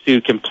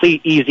to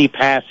complete easy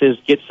passes,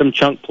 get some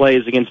chunk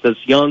plays against this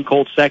young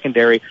Colts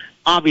secondary,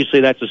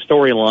 obviously that's a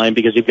storyline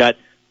because you've got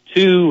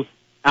 2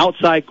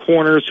 outside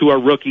corners who are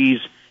rookies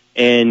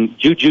and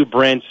Juju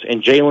Brents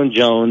and Jalen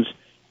Jones.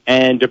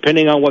 And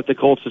depending on what the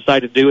Colts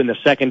decide to do in the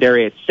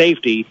secondary at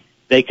safety,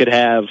 they could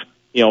have,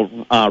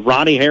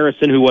 Ronnie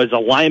Harrison, who was a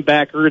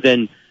linebacker,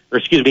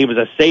 he was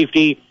a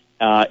safety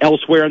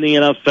elsewhere in the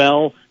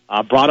NFL,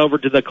 brought over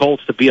to the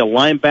Colts to be a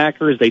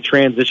linebacker as they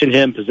transitioned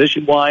him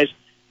position-wise.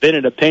 Then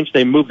in a pinch,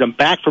 they moved him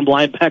back from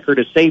linebacker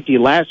to safety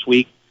last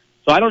week.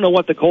 So I don't know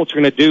what the Colts are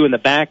going to do in the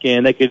back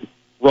end. They could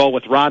roll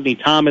with Rodney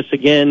Thomas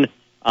again,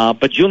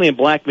 but Julian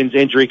Blackmon's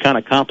injury kind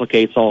of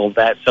complicates all of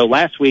that. So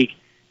last week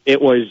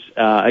it was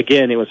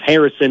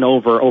Harrison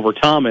over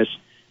Thomas,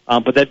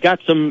 but they've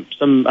got some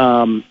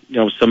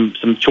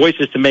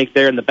choices to make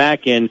there in the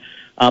back end.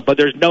 But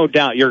there's no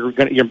doubt you're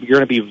going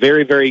to be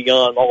very, very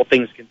young, all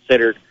things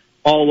considered,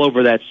 all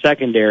over that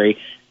secondary.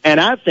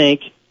 And I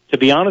think, to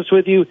be honest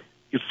with you,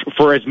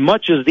 for as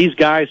much as these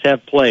guys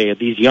have played,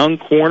 these young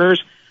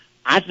corners,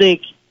 I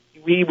think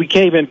we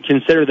can't even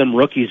consider them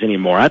rookies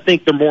anymore. I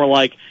think they're more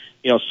like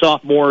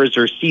sophomores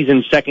or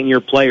seasoned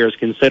second-year players,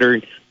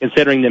 considering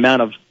the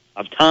amount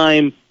of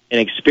time and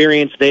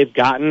experience they've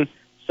gotten.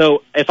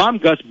 So if I'm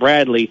Gus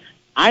Bradley,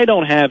 I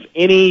don't have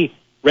any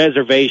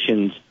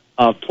reservations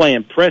of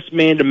playing press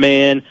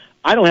man-to-man.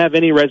 I don't have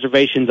any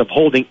reservations of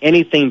holding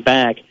anything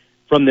back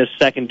from this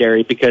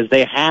secondary because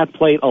they have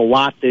played a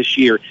lot this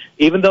year.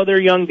 Even though they're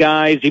young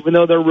guys, even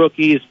though they're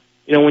rookies,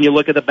 when you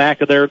look at the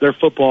back of their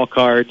football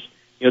cards,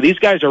 these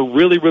guys are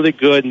really, really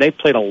good, and they've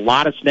played a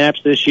lot of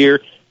snaps this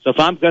year. So if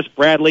I'm Gus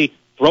Bradley,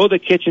 throw the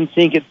kitchen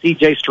sink at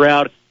C.J.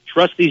 Stroud,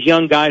 trust these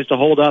young guys to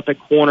hold up at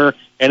corner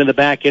and in the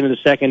back end of the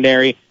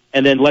secondary,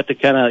 and then let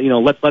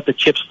the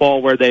chips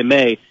fall where they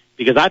may,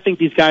 because I think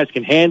these guys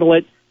can handle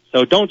it.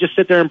 So don't just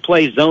sit there and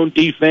play zone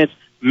defense.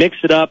 Mix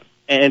it up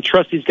and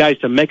trust these guys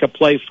to make a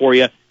play for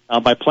you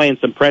by playing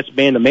some press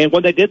man-to-man.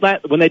 When they did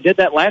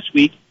that last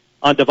week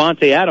on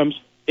Devontae Adams,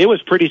 it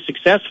was pretty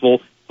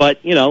successful.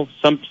 But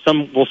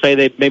some will say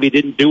they maybe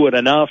didn't do it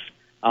enough.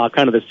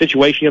 Kind of the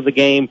situation of the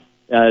game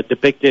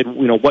depicted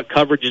what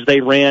coverages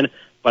they ran.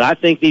 But I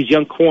think these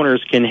young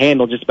corners can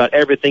handle just about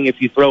everything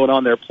if you throw it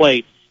on their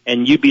plate,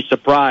 and you'd be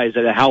surprised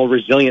at how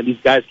resilient these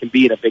guys can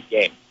be in a big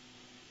game.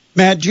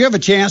 Matt, did you have a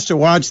chance to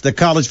watch the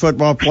college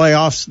football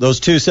playoffs,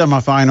 those two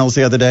semifinals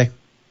the other day?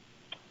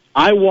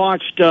 I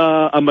watched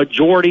a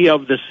majority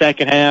of the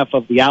second half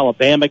of the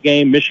Alabama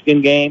game,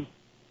 Michigan game,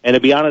 and to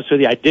be honest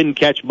with you, I didn't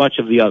catch much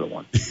of the other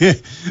one.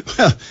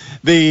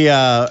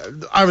 Well,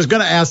 I was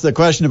going to ask the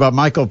question about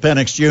Michael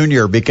Penix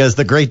Jr. because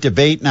the great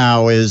debate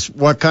now is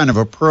what kind of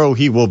a pro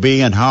he will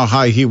be and how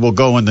high he will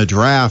go in the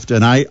draft.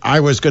 And I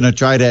was going to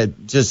try to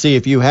just see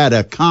if you had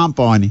a comp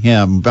on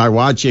him by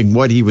watching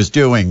what he was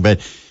doing. But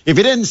if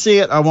you didn't see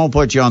it, I won't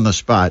put you on the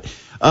spot.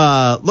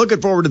 Looking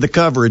forward to the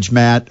coverage,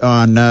 Matt,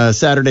 on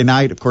Saturday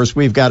night. Of course,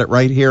 we've got it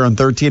right here on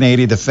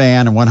 1380 The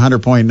Fan and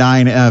 100.9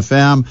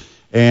 FM.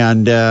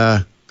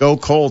 And go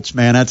Colts,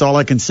 man. That's all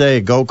I can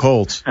say. Go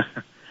Colts.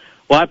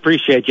 Well, I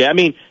appreciate you.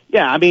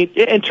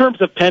 In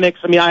terms of Penix,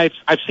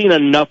 I've seen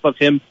enough of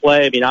him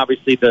play.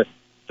 Obviously the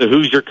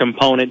Hoosier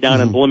component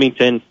down in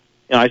Bloomington,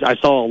 I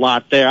saw a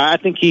lot there. I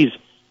think he's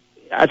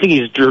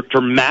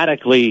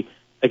dramatically,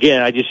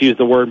 again, I just use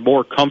the word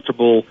more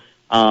comfortable.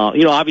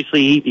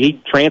 Obviously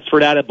he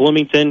transferred out of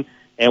Bloomington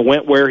and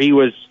went where he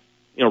was,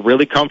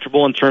 really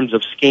comfortable in terms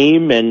of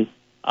scheme and,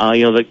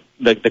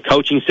 the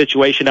coaching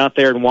situation out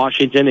there in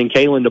Washington and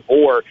Kalen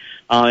DeBoer,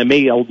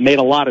 it made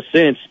a lot of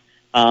sense.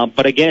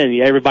 But again,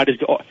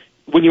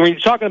 when you're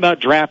talking about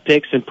draft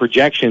picks and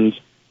projections,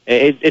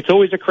 it's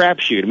always a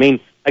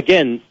crapshoot.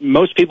 Again,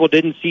 most people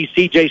didn't see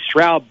C.J.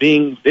 Stroud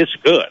being this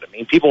good.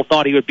 People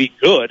thought he would be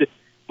good,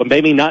 but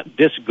maybe not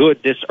this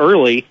good this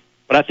early.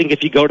 But I think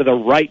if you go to the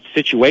right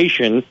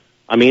situation,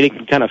 it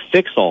can kind of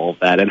fix all of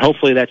that. And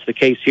hopefully that's the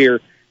case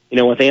here,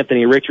 with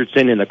Anthony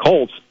Richardson and the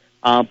Colts.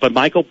 But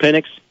Michael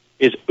Penix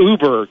is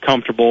uber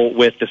comfortable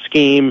with the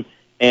scheme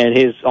and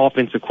his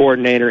offensive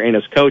coordinator and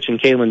his coach and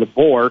Kalen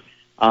DeBoer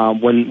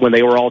when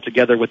they were all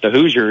together with the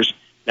Hoosiers.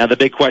 Now the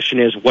big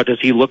question is, what does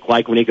he look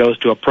like when he goes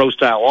to a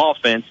pro-style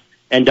offense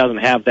and doesn't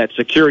have that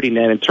security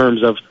net in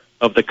terms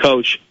of the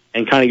coach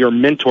and kind of your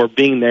mentor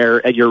being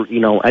there at your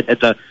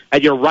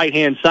at your right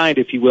hand side,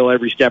 if you will,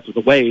 every step of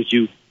the way as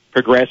you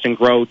progress and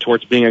grow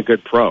towards being a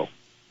good pro.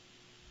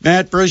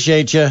 Matt,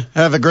 appreciate you.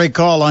 Have a great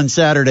call on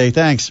Saturday.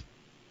 Thanks.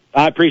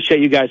 I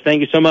appreciate you guys.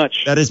 Thank you so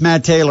much. That is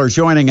Matt Taylor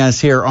joining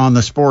us here on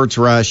the Sports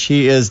Rush.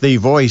 He is the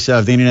voice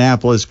of the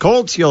Indianapolis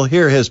Colts. You'll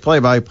hear his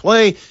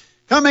play-by-play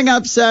coming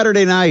up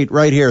Saturday night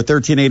right here,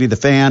 1380 The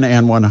Fan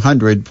and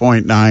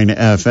 100.9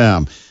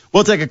 FM.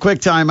 We'll take a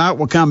quick time out.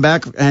 We'll come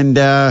back and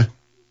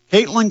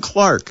Caitlin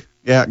Clark.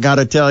 Yeah, got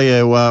to tell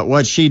you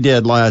what she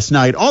did last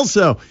night.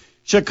 Also,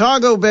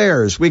 Chicago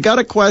Bears. We got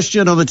a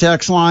question on the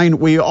text line.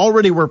 We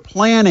already were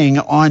planning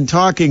on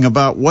talking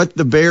about what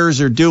the Bears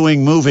are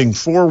doing moving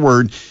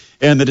forward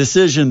and the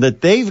decision that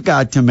they've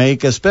got to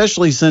make,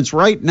 especially since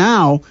right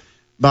now,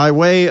 by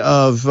way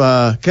of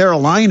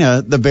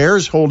Carolina, the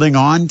Bears holding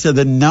on to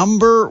the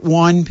number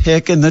 1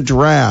 pick in the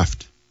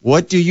draft.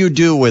 What do you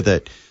do with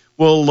it?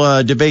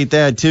 We'll debate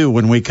that, too,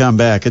 when we come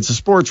back. It's a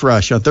Sports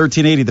Rush on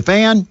 1380 The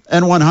Fan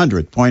and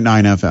 100.9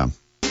 FM.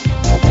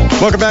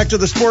 Welcome back to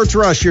the Sports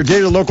Rush, your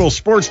daily local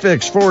sports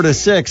fix, 4 to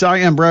 6. I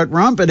am Brett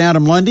Rump, and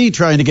Adam Lundy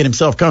trying to get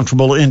himself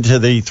comfortable into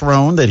the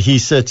throne that he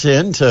sits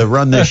in to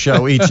run this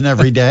show each and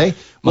every day.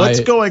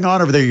 What's going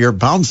on over there? You're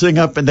bouncing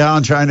up and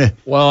down trying to...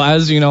 Well,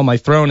 as you know, my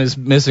throne is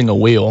missing a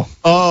wheel.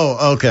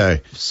 Oh,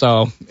 okay.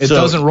 So it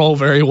doesn't roll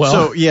very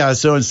well.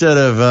 So instead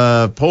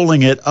of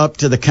pulling it up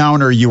to the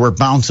counter, you were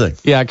bouncing.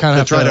 Yeah, I kind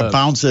of try to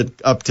bounce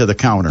it up to the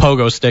counter.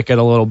 Pogo stick it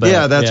a little bit.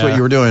 Yeah, that's what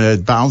you were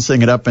doing,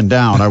 bouncing it up and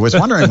down. I was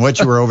wondering what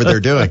you were over there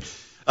doing.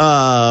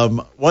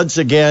 Once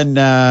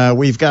again,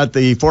 we've got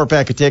the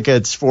 4-pack of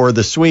tickets for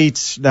the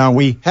suites. Now,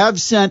 we have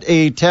sent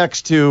a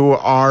text to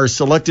our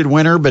selected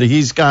winner, but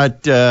he's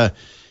got,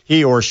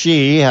 he or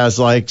she has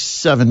like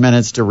 7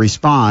 minutes to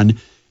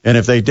respond. And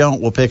if they don't,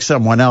 we'll pick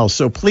someone else.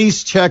 So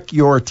please check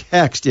your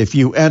text if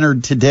you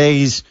entered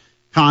today's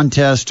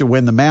contest to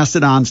win the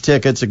Mastodons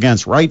tickets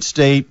against Wright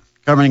State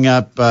coming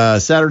up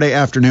Saturday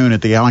afternoon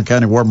at the Allen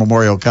County War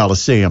Memorial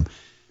Coliseum,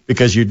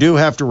 because you do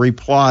have to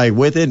reply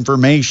with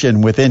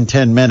information within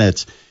 10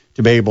 minutes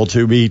to be able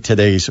to be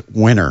today's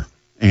winner.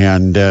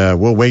 And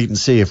we'll wait and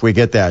see if we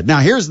get that. Now,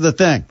 here's the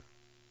thing.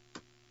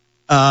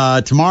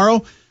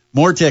 Tomorrow,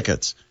 more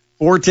tickets.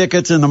 4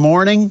 tickets in the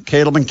morning.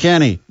 Caleb and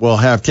Kenny will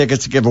have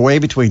tickets to give away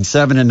between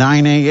 7 and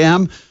 9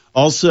 a.m.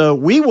 Also,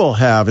 we will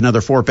have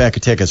another 4-pack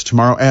of tickets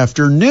tomorrow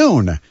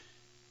afternoon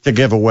to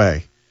give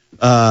away.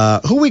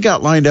 Who we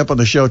got lined up on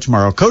the show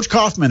tomorrow? Coach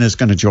Kaufman is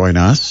going to join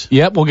us.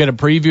 Yep, we'll get a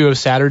preview of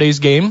Saturday's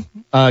game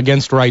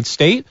against Wright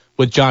State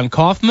with John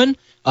Kaufman.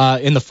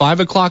 In the 5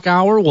 o'clock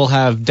hour, we'll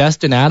have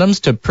Destin Adams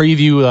to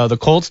preview the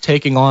Colts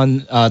taking on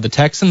the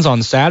Texans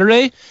on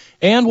Saturday.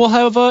 And we'll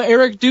have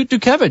Eric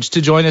Dukevich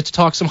to join us to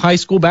talk some high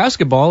school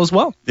basketball as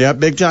well. Yeah,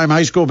 big-time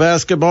high school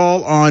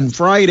basketball on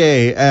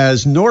Friday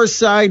as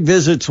Northside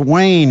visits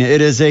Wayne.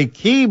 It is a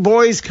key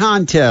boys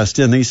contest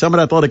in the Summit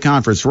Athletic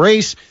Conference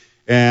race,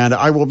 and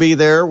I will be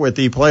there with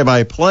the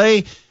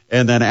play-by-play.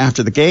 And then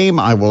after the game,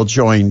 I will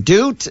join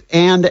Dute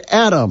and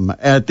Adam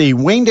at the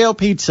Waynedale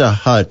Pizza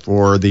Hut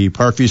for the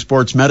Parkview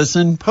Sports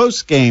Medicine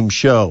post-game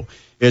show.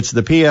 It's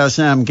the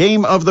PSM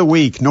Game of the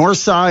Week.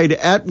 Northside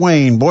at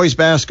Wayne. Boys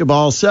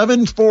basketball,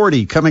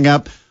 7:40 coming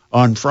up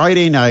on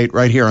Friday night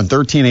right here on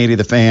 1380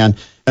 The Fan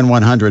and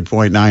 100.9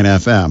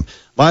 FM.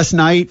 Last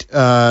night,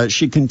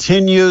 she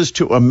continues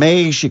to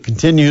amaze. She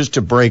continues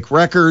to break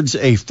records.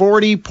 A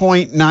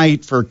 40-point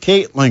night for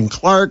Caitlin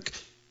Clark.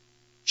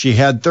 She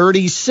had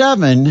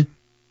 37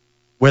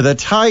 with a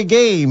tie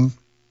game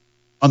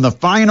on the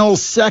final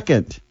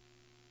second.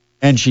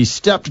 And she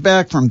stepped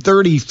back from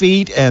 30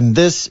 feet, and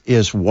this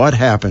is what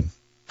happened.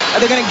 Are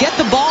they going to get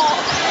the ball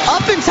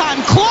up in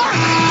time? Clark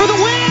for the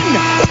win!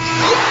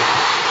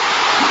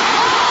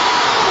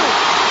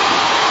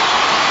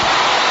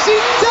 She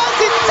does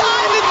it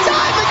time and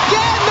time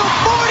again, the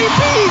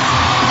 40-piece,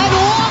 and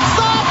walks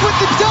off with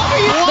the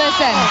W.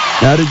 Listen.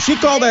 Now, did she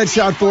call that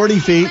shot 40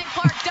 feet?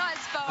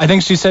 I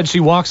think she said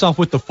she walks off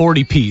with the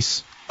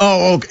 40-piece.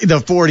 Oh, okay, the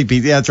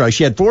 40-piece. That's right.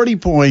 She had 40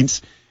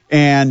 points.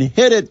 And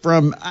hit it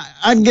from,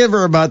 I'd give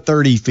her about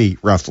 30 feet,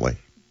 roughly.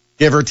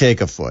 Give or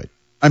take a foot.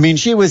 I mean,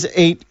 she was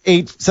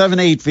 7,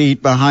 8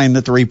 feet behind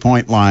the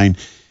three-point line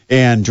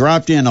and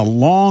dropped in a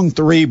long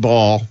 3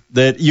 ball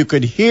that you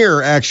could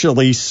hear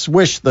actually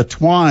swish the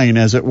twine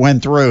as it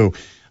went through.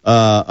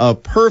 A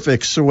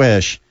perfect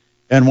swish,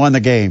 and won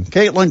the game.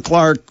 Caitlin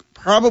Clark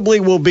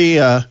probably will be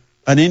an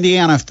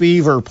Indiana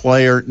Fever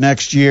player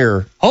next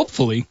year.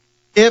 Hopefully.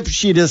 If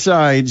she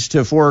decides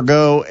to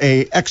forego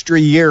a extra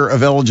year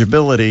of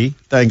eligibility,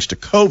 thanks to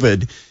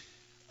COVID,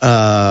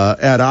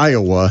 at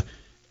Iowa,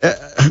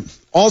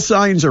 all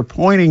signs are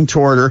pointing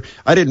toward her.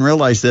 I didn't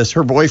realize this.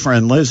 Her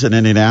boyfriend lives in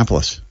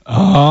Indianapolis.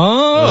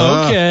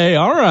 Oh, okay.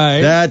 All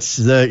right. That's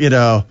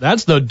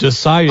that's the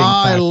deciding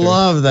factor. I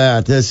love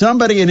that.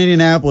 Somebody in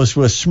Indianapolis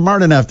was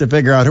smart enough to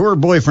figure out who her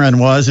boyfriend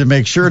was and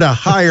make sure to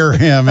hire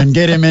him and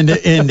get him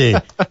into Indy.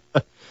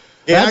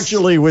 He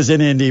actually was in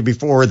Indy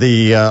before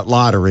the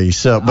lottery,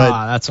 but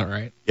that's all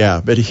right.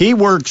 Yeah, but he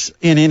works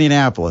in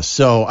Indianapolis,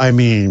 so I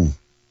mean,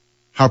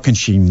 how can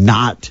she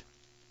not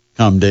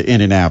come to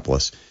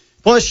Indianapolis?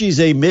 Plus, she's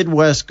a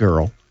Midwest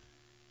girl,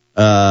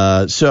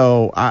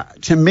 so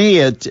to me,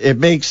 it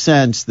makes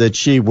sense that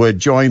she would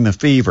join the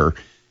Fever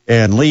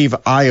and leave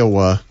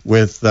Iowa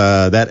with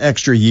that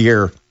extra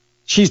year.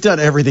 She's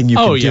done everything you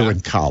can do in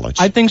college.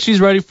 I think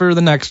she's ready for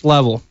the next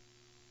level.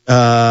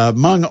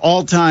 Among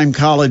all-time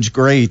college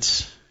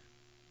greats,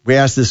 we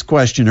asked this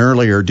question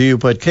earlier. Do you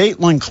put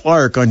Caitlin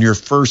Clark on your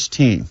first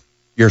team,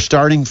 your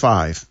starting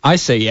 5? I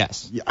say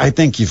yes. I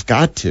think you've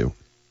got to.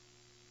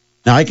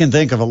 Now, I can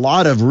think of a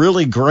lot of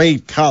really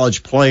great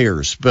college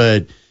players,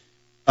 but,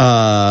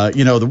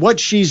 what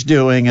she's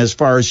doing as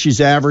far as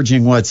she's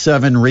averaging,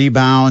 7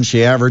 rebounds,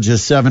 she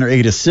averages 7 or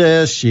 8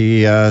 assists,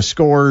 she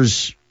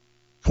scores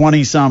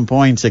 20-some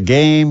points a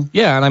game.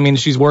 Yeah, and I mean,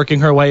 she's working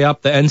her way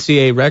up the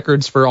NCAA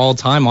records for all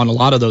time on a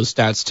lot of those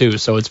stats, too,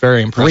 so it's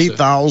very impressive.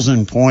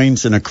 3,000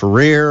 points in a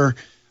career.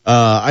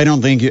 I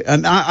don't think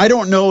and I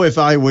don't know if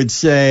I would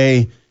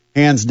say,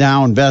 hands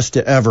down, best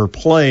to ever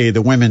play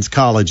the women's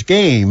college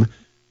game,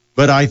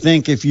 but I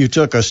think if you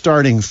took a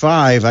starting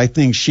 5, I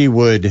think she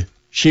would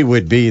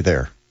be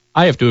there.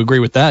 I have to agree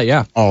with that,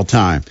 yeah. All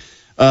time.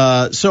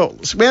 So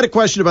we had a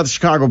question about the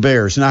Chicago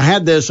Bears, and I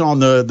had this on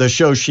the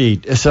show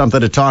sheet as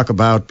something to talk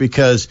about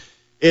because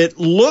it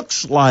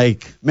looks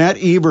like Matt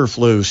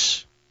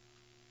Eberflus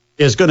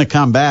is going to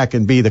come back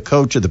and be the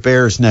coach of the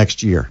Bears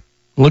next year.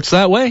 Looks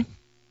that way.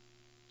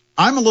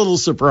 I'm a little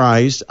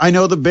surprised. I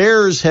know the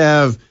Bears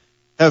have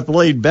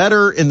played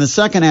better in the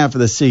second half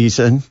of the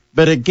season,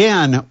 but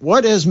again,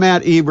 what has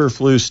Matt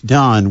Eberflus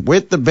done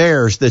with the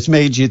Bears that's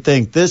made you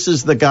think this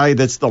is the guy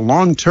that's the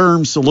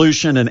long-term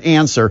solution and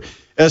answer,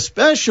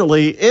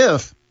 especially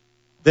if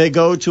they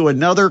go to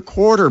another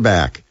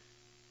quarterback?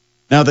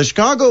 Now, the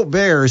Chicago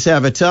Bears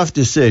have a tough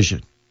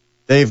decision.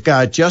 They've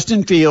got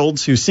Justin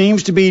Fields, who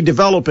seems to be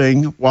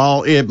developing,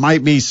 while it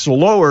might be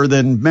slower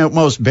than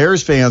most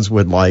Bears fans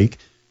would like.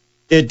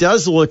 It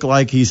does look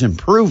like he's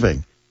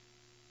improving.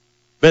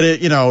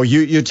 But,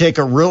 you take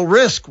a real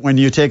risk when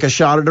you take a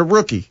shot at a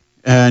rookie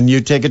and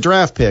you take a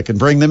draft pick and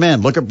bring them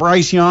in. Look at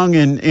Bryce Young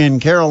in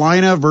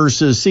Carolina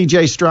versus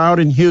C.J. Stroud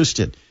in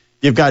Houston.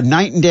 You've got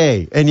night and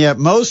day, and yet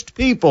most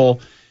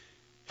people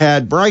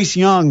had Bryce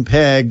Young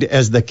pegged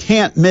as the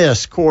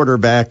can't-miss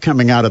quarterback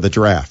coming out of the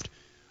draft,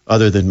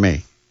 other than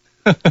me.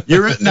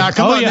 Now,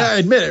 come on,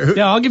 admit it.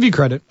 Yeah, I'll give you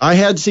credit. I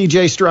had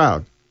C.J.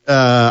 Stroud.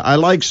 I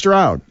like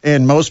Stroud,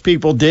 and most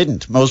people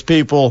didn't. Most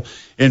people,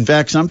 in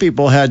fact, some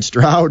people had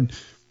Stroud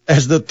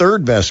as the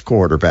third best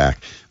quarterback.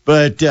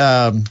 But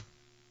I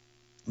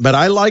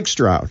like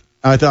Stroud.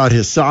 I thought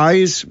his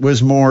size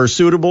was more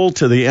suitable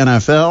to the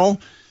NFL.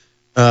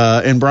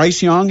 And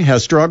Bryce Young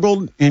has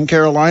struggled in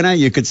Carolina.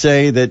 You could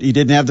say that he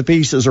didn't have the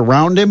pieces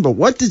around him. But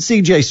what did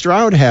C.J.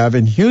 Stroud have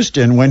in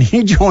Houston when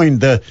he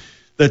joined the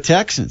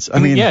Texans? I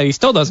mean, he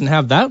still doesn't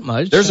have that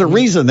much. There's a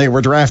reason they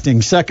were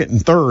drafting second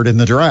and third in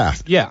the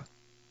draft. Yeah.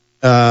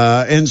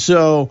 And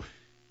so,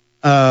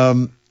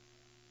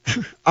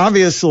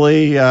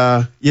 obviously,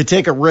 you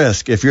take a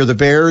risk if you're the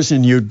Bears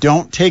and you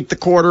don't take the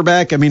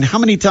quarterback. I mean, how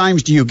many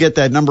times do you get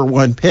that number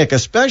one pick,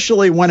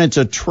 especially when it's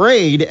a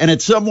trade and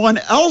it's someone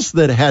else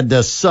that had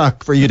to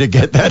suck for you to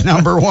get that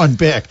number one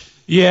pick?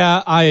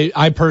 Yeah,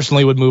 I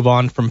personally would move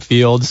on from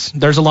Fields.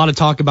 There's a lot of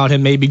talk about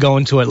him maybe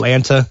going to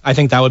Atlanta. I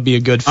think that would be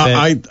a good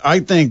fit. I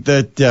think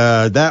that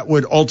that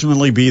would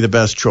ultimately be the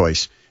best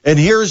choice. And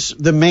here's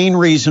the main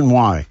reason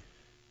why.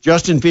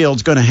 Justin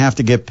Fields going to have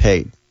to get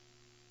paid.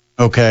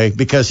 Okay,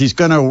 because he's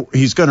going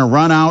to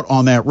run out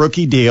on that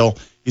rookie deal.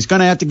 He's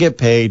going to have to get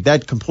paid.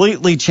 That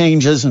completely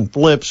changes and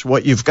flips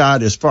what you've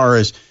got as far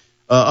as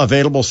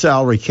available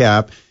salary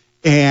cap.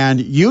 And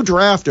you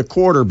draft a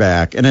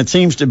quarterback, and it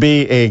seems to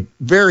be a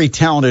very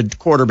talented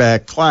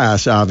quarterback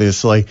class,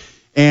 obviously.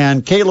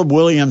 And Caleb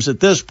Williams at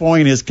this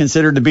point is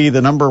considered to be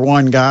the number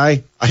one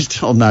guy. I'm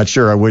still not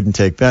sure I wouldn't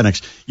take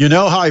Penix. You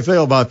know how I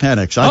feel about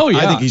Penix.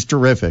 I think he's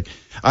terrific.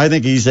 I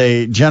think he's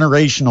a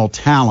generational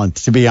talent,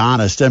 to be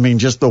honest. I mean,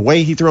 just the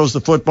way he throws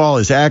the football,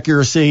 his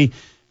accuracy,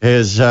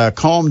 his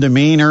calm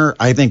demeanor.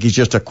 I think he's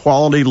just a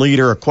quality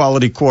leader, a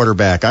quality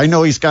quarterback. I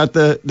know he's got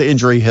the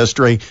injury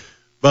history,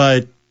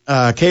 but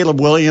Caleb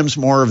Williams,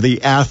 more of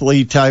the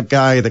athlete type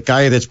guy, the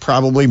guy that's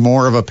probably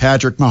more of a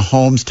Patrick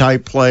Mahomes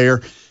type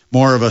player,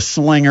 more of a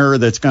slinger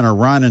that's going to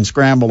run and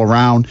scramble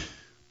around.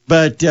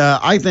 But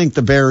I think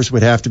the Bears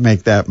would have to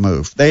make that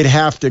move. They'd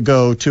have to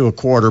go to a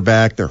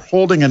quarterback. They're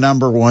holding a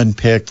number one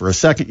pick for a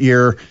second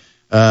year.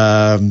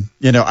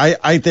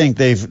 I think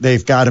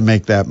they've got to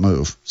make that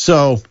move.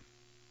 So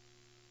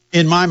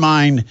in my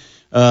mind,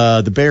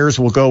 the Bears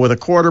will go with a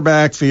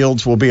quarterback.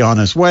 Fields will be on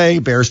his way.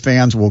 Bears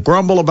fans will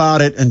grumble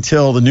about it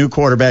until the new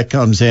quarterback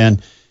comes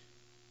in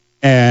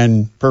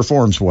and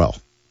performs well,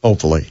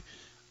 hopefully.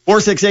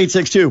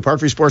 46862,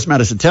 Parkview Sports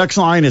Medicine text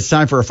line. It's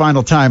time for a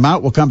final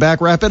timeout. We'll come back,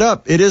 wrap it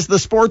up. It is the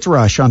Sports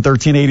Rush on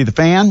 1380 The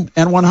Fan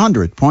and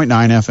 100.9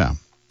 FM.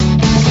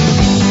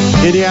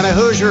 Indiana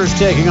Hoosiers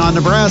taking on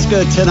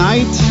Nebraska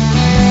tonight.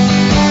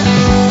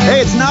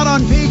 Hey, it's not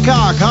on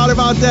Peacock. How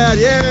about that?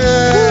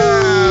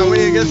 Yeah!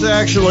 We get to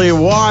actually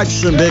watch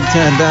some Big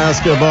Ten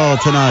basketball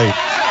tonight.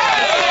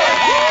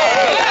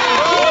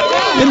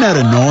 Isn't that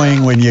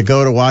annoying when you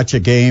go to watch a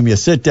game, you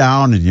sit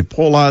down and you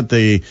pull out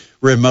the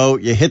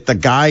remote, you hit the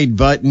guide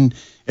button,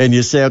 and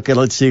you say, okay,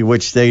 let's see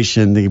which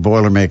station the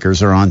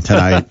Boilermakers are on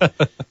tonight.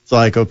 It's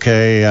like,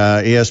 okay,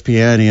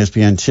 ESPN,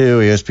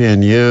 ESPN2,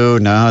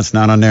 ESPNU. No, it's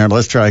not on there.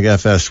 Let's try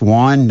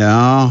FS1.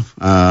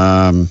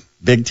 No.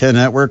 Big Ten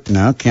Network.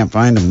 No, can't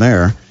find them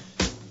there.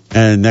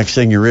 And next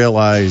thing you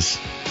realize,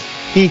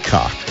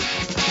 Peacock.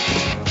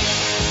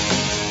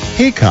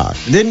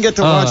 Didn't get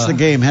to watch the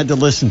game, had to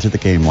listen to the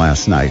game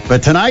last night.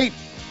 But tonight,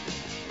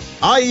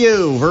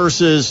 IU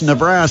versus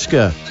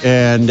Nebraska.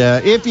 And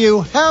if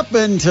you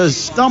happen to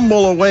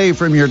stumble away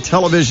from your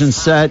television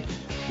set,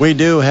 we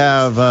do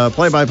have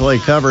play-by-play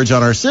coverage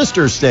on our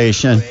sister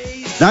station,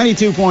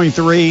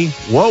 92.3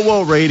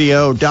 WoWo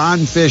Radio.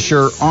 Don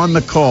Fisher on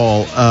the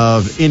call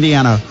of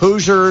Indiana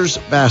Hoosiers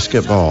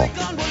basketball.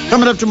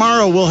 Coming up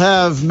tomorrow, we'll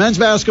have men's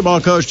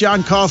basketball coach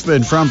John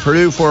Kaufman from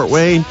Purdue Fort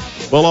Wayne.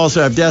 We'll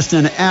also have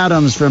Destin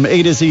Adams from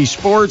A to Z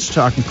Sports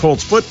talking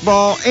Colts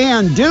football,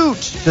 and Doot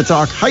to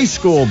talk high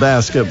school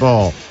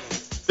basketball.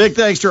 Big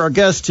thanks to our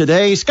guest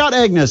today, Scott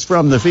Agnes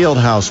from the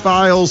Fieldhouse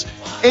Files,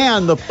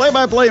 and the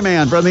play-by-play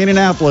man from the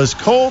Indianapolis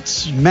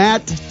Colts,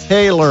 Matt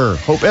Taylor.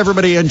 Hope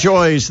everybody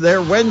enjoys their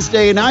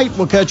Wednesday night.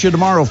 We'll catch you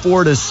tomorrow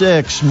 4 to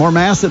 6. More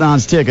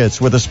Mastodons tickets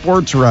with a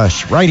Sports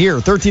Rush right here,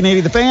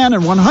 1380 The Fan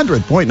and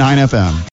 100.9 FM.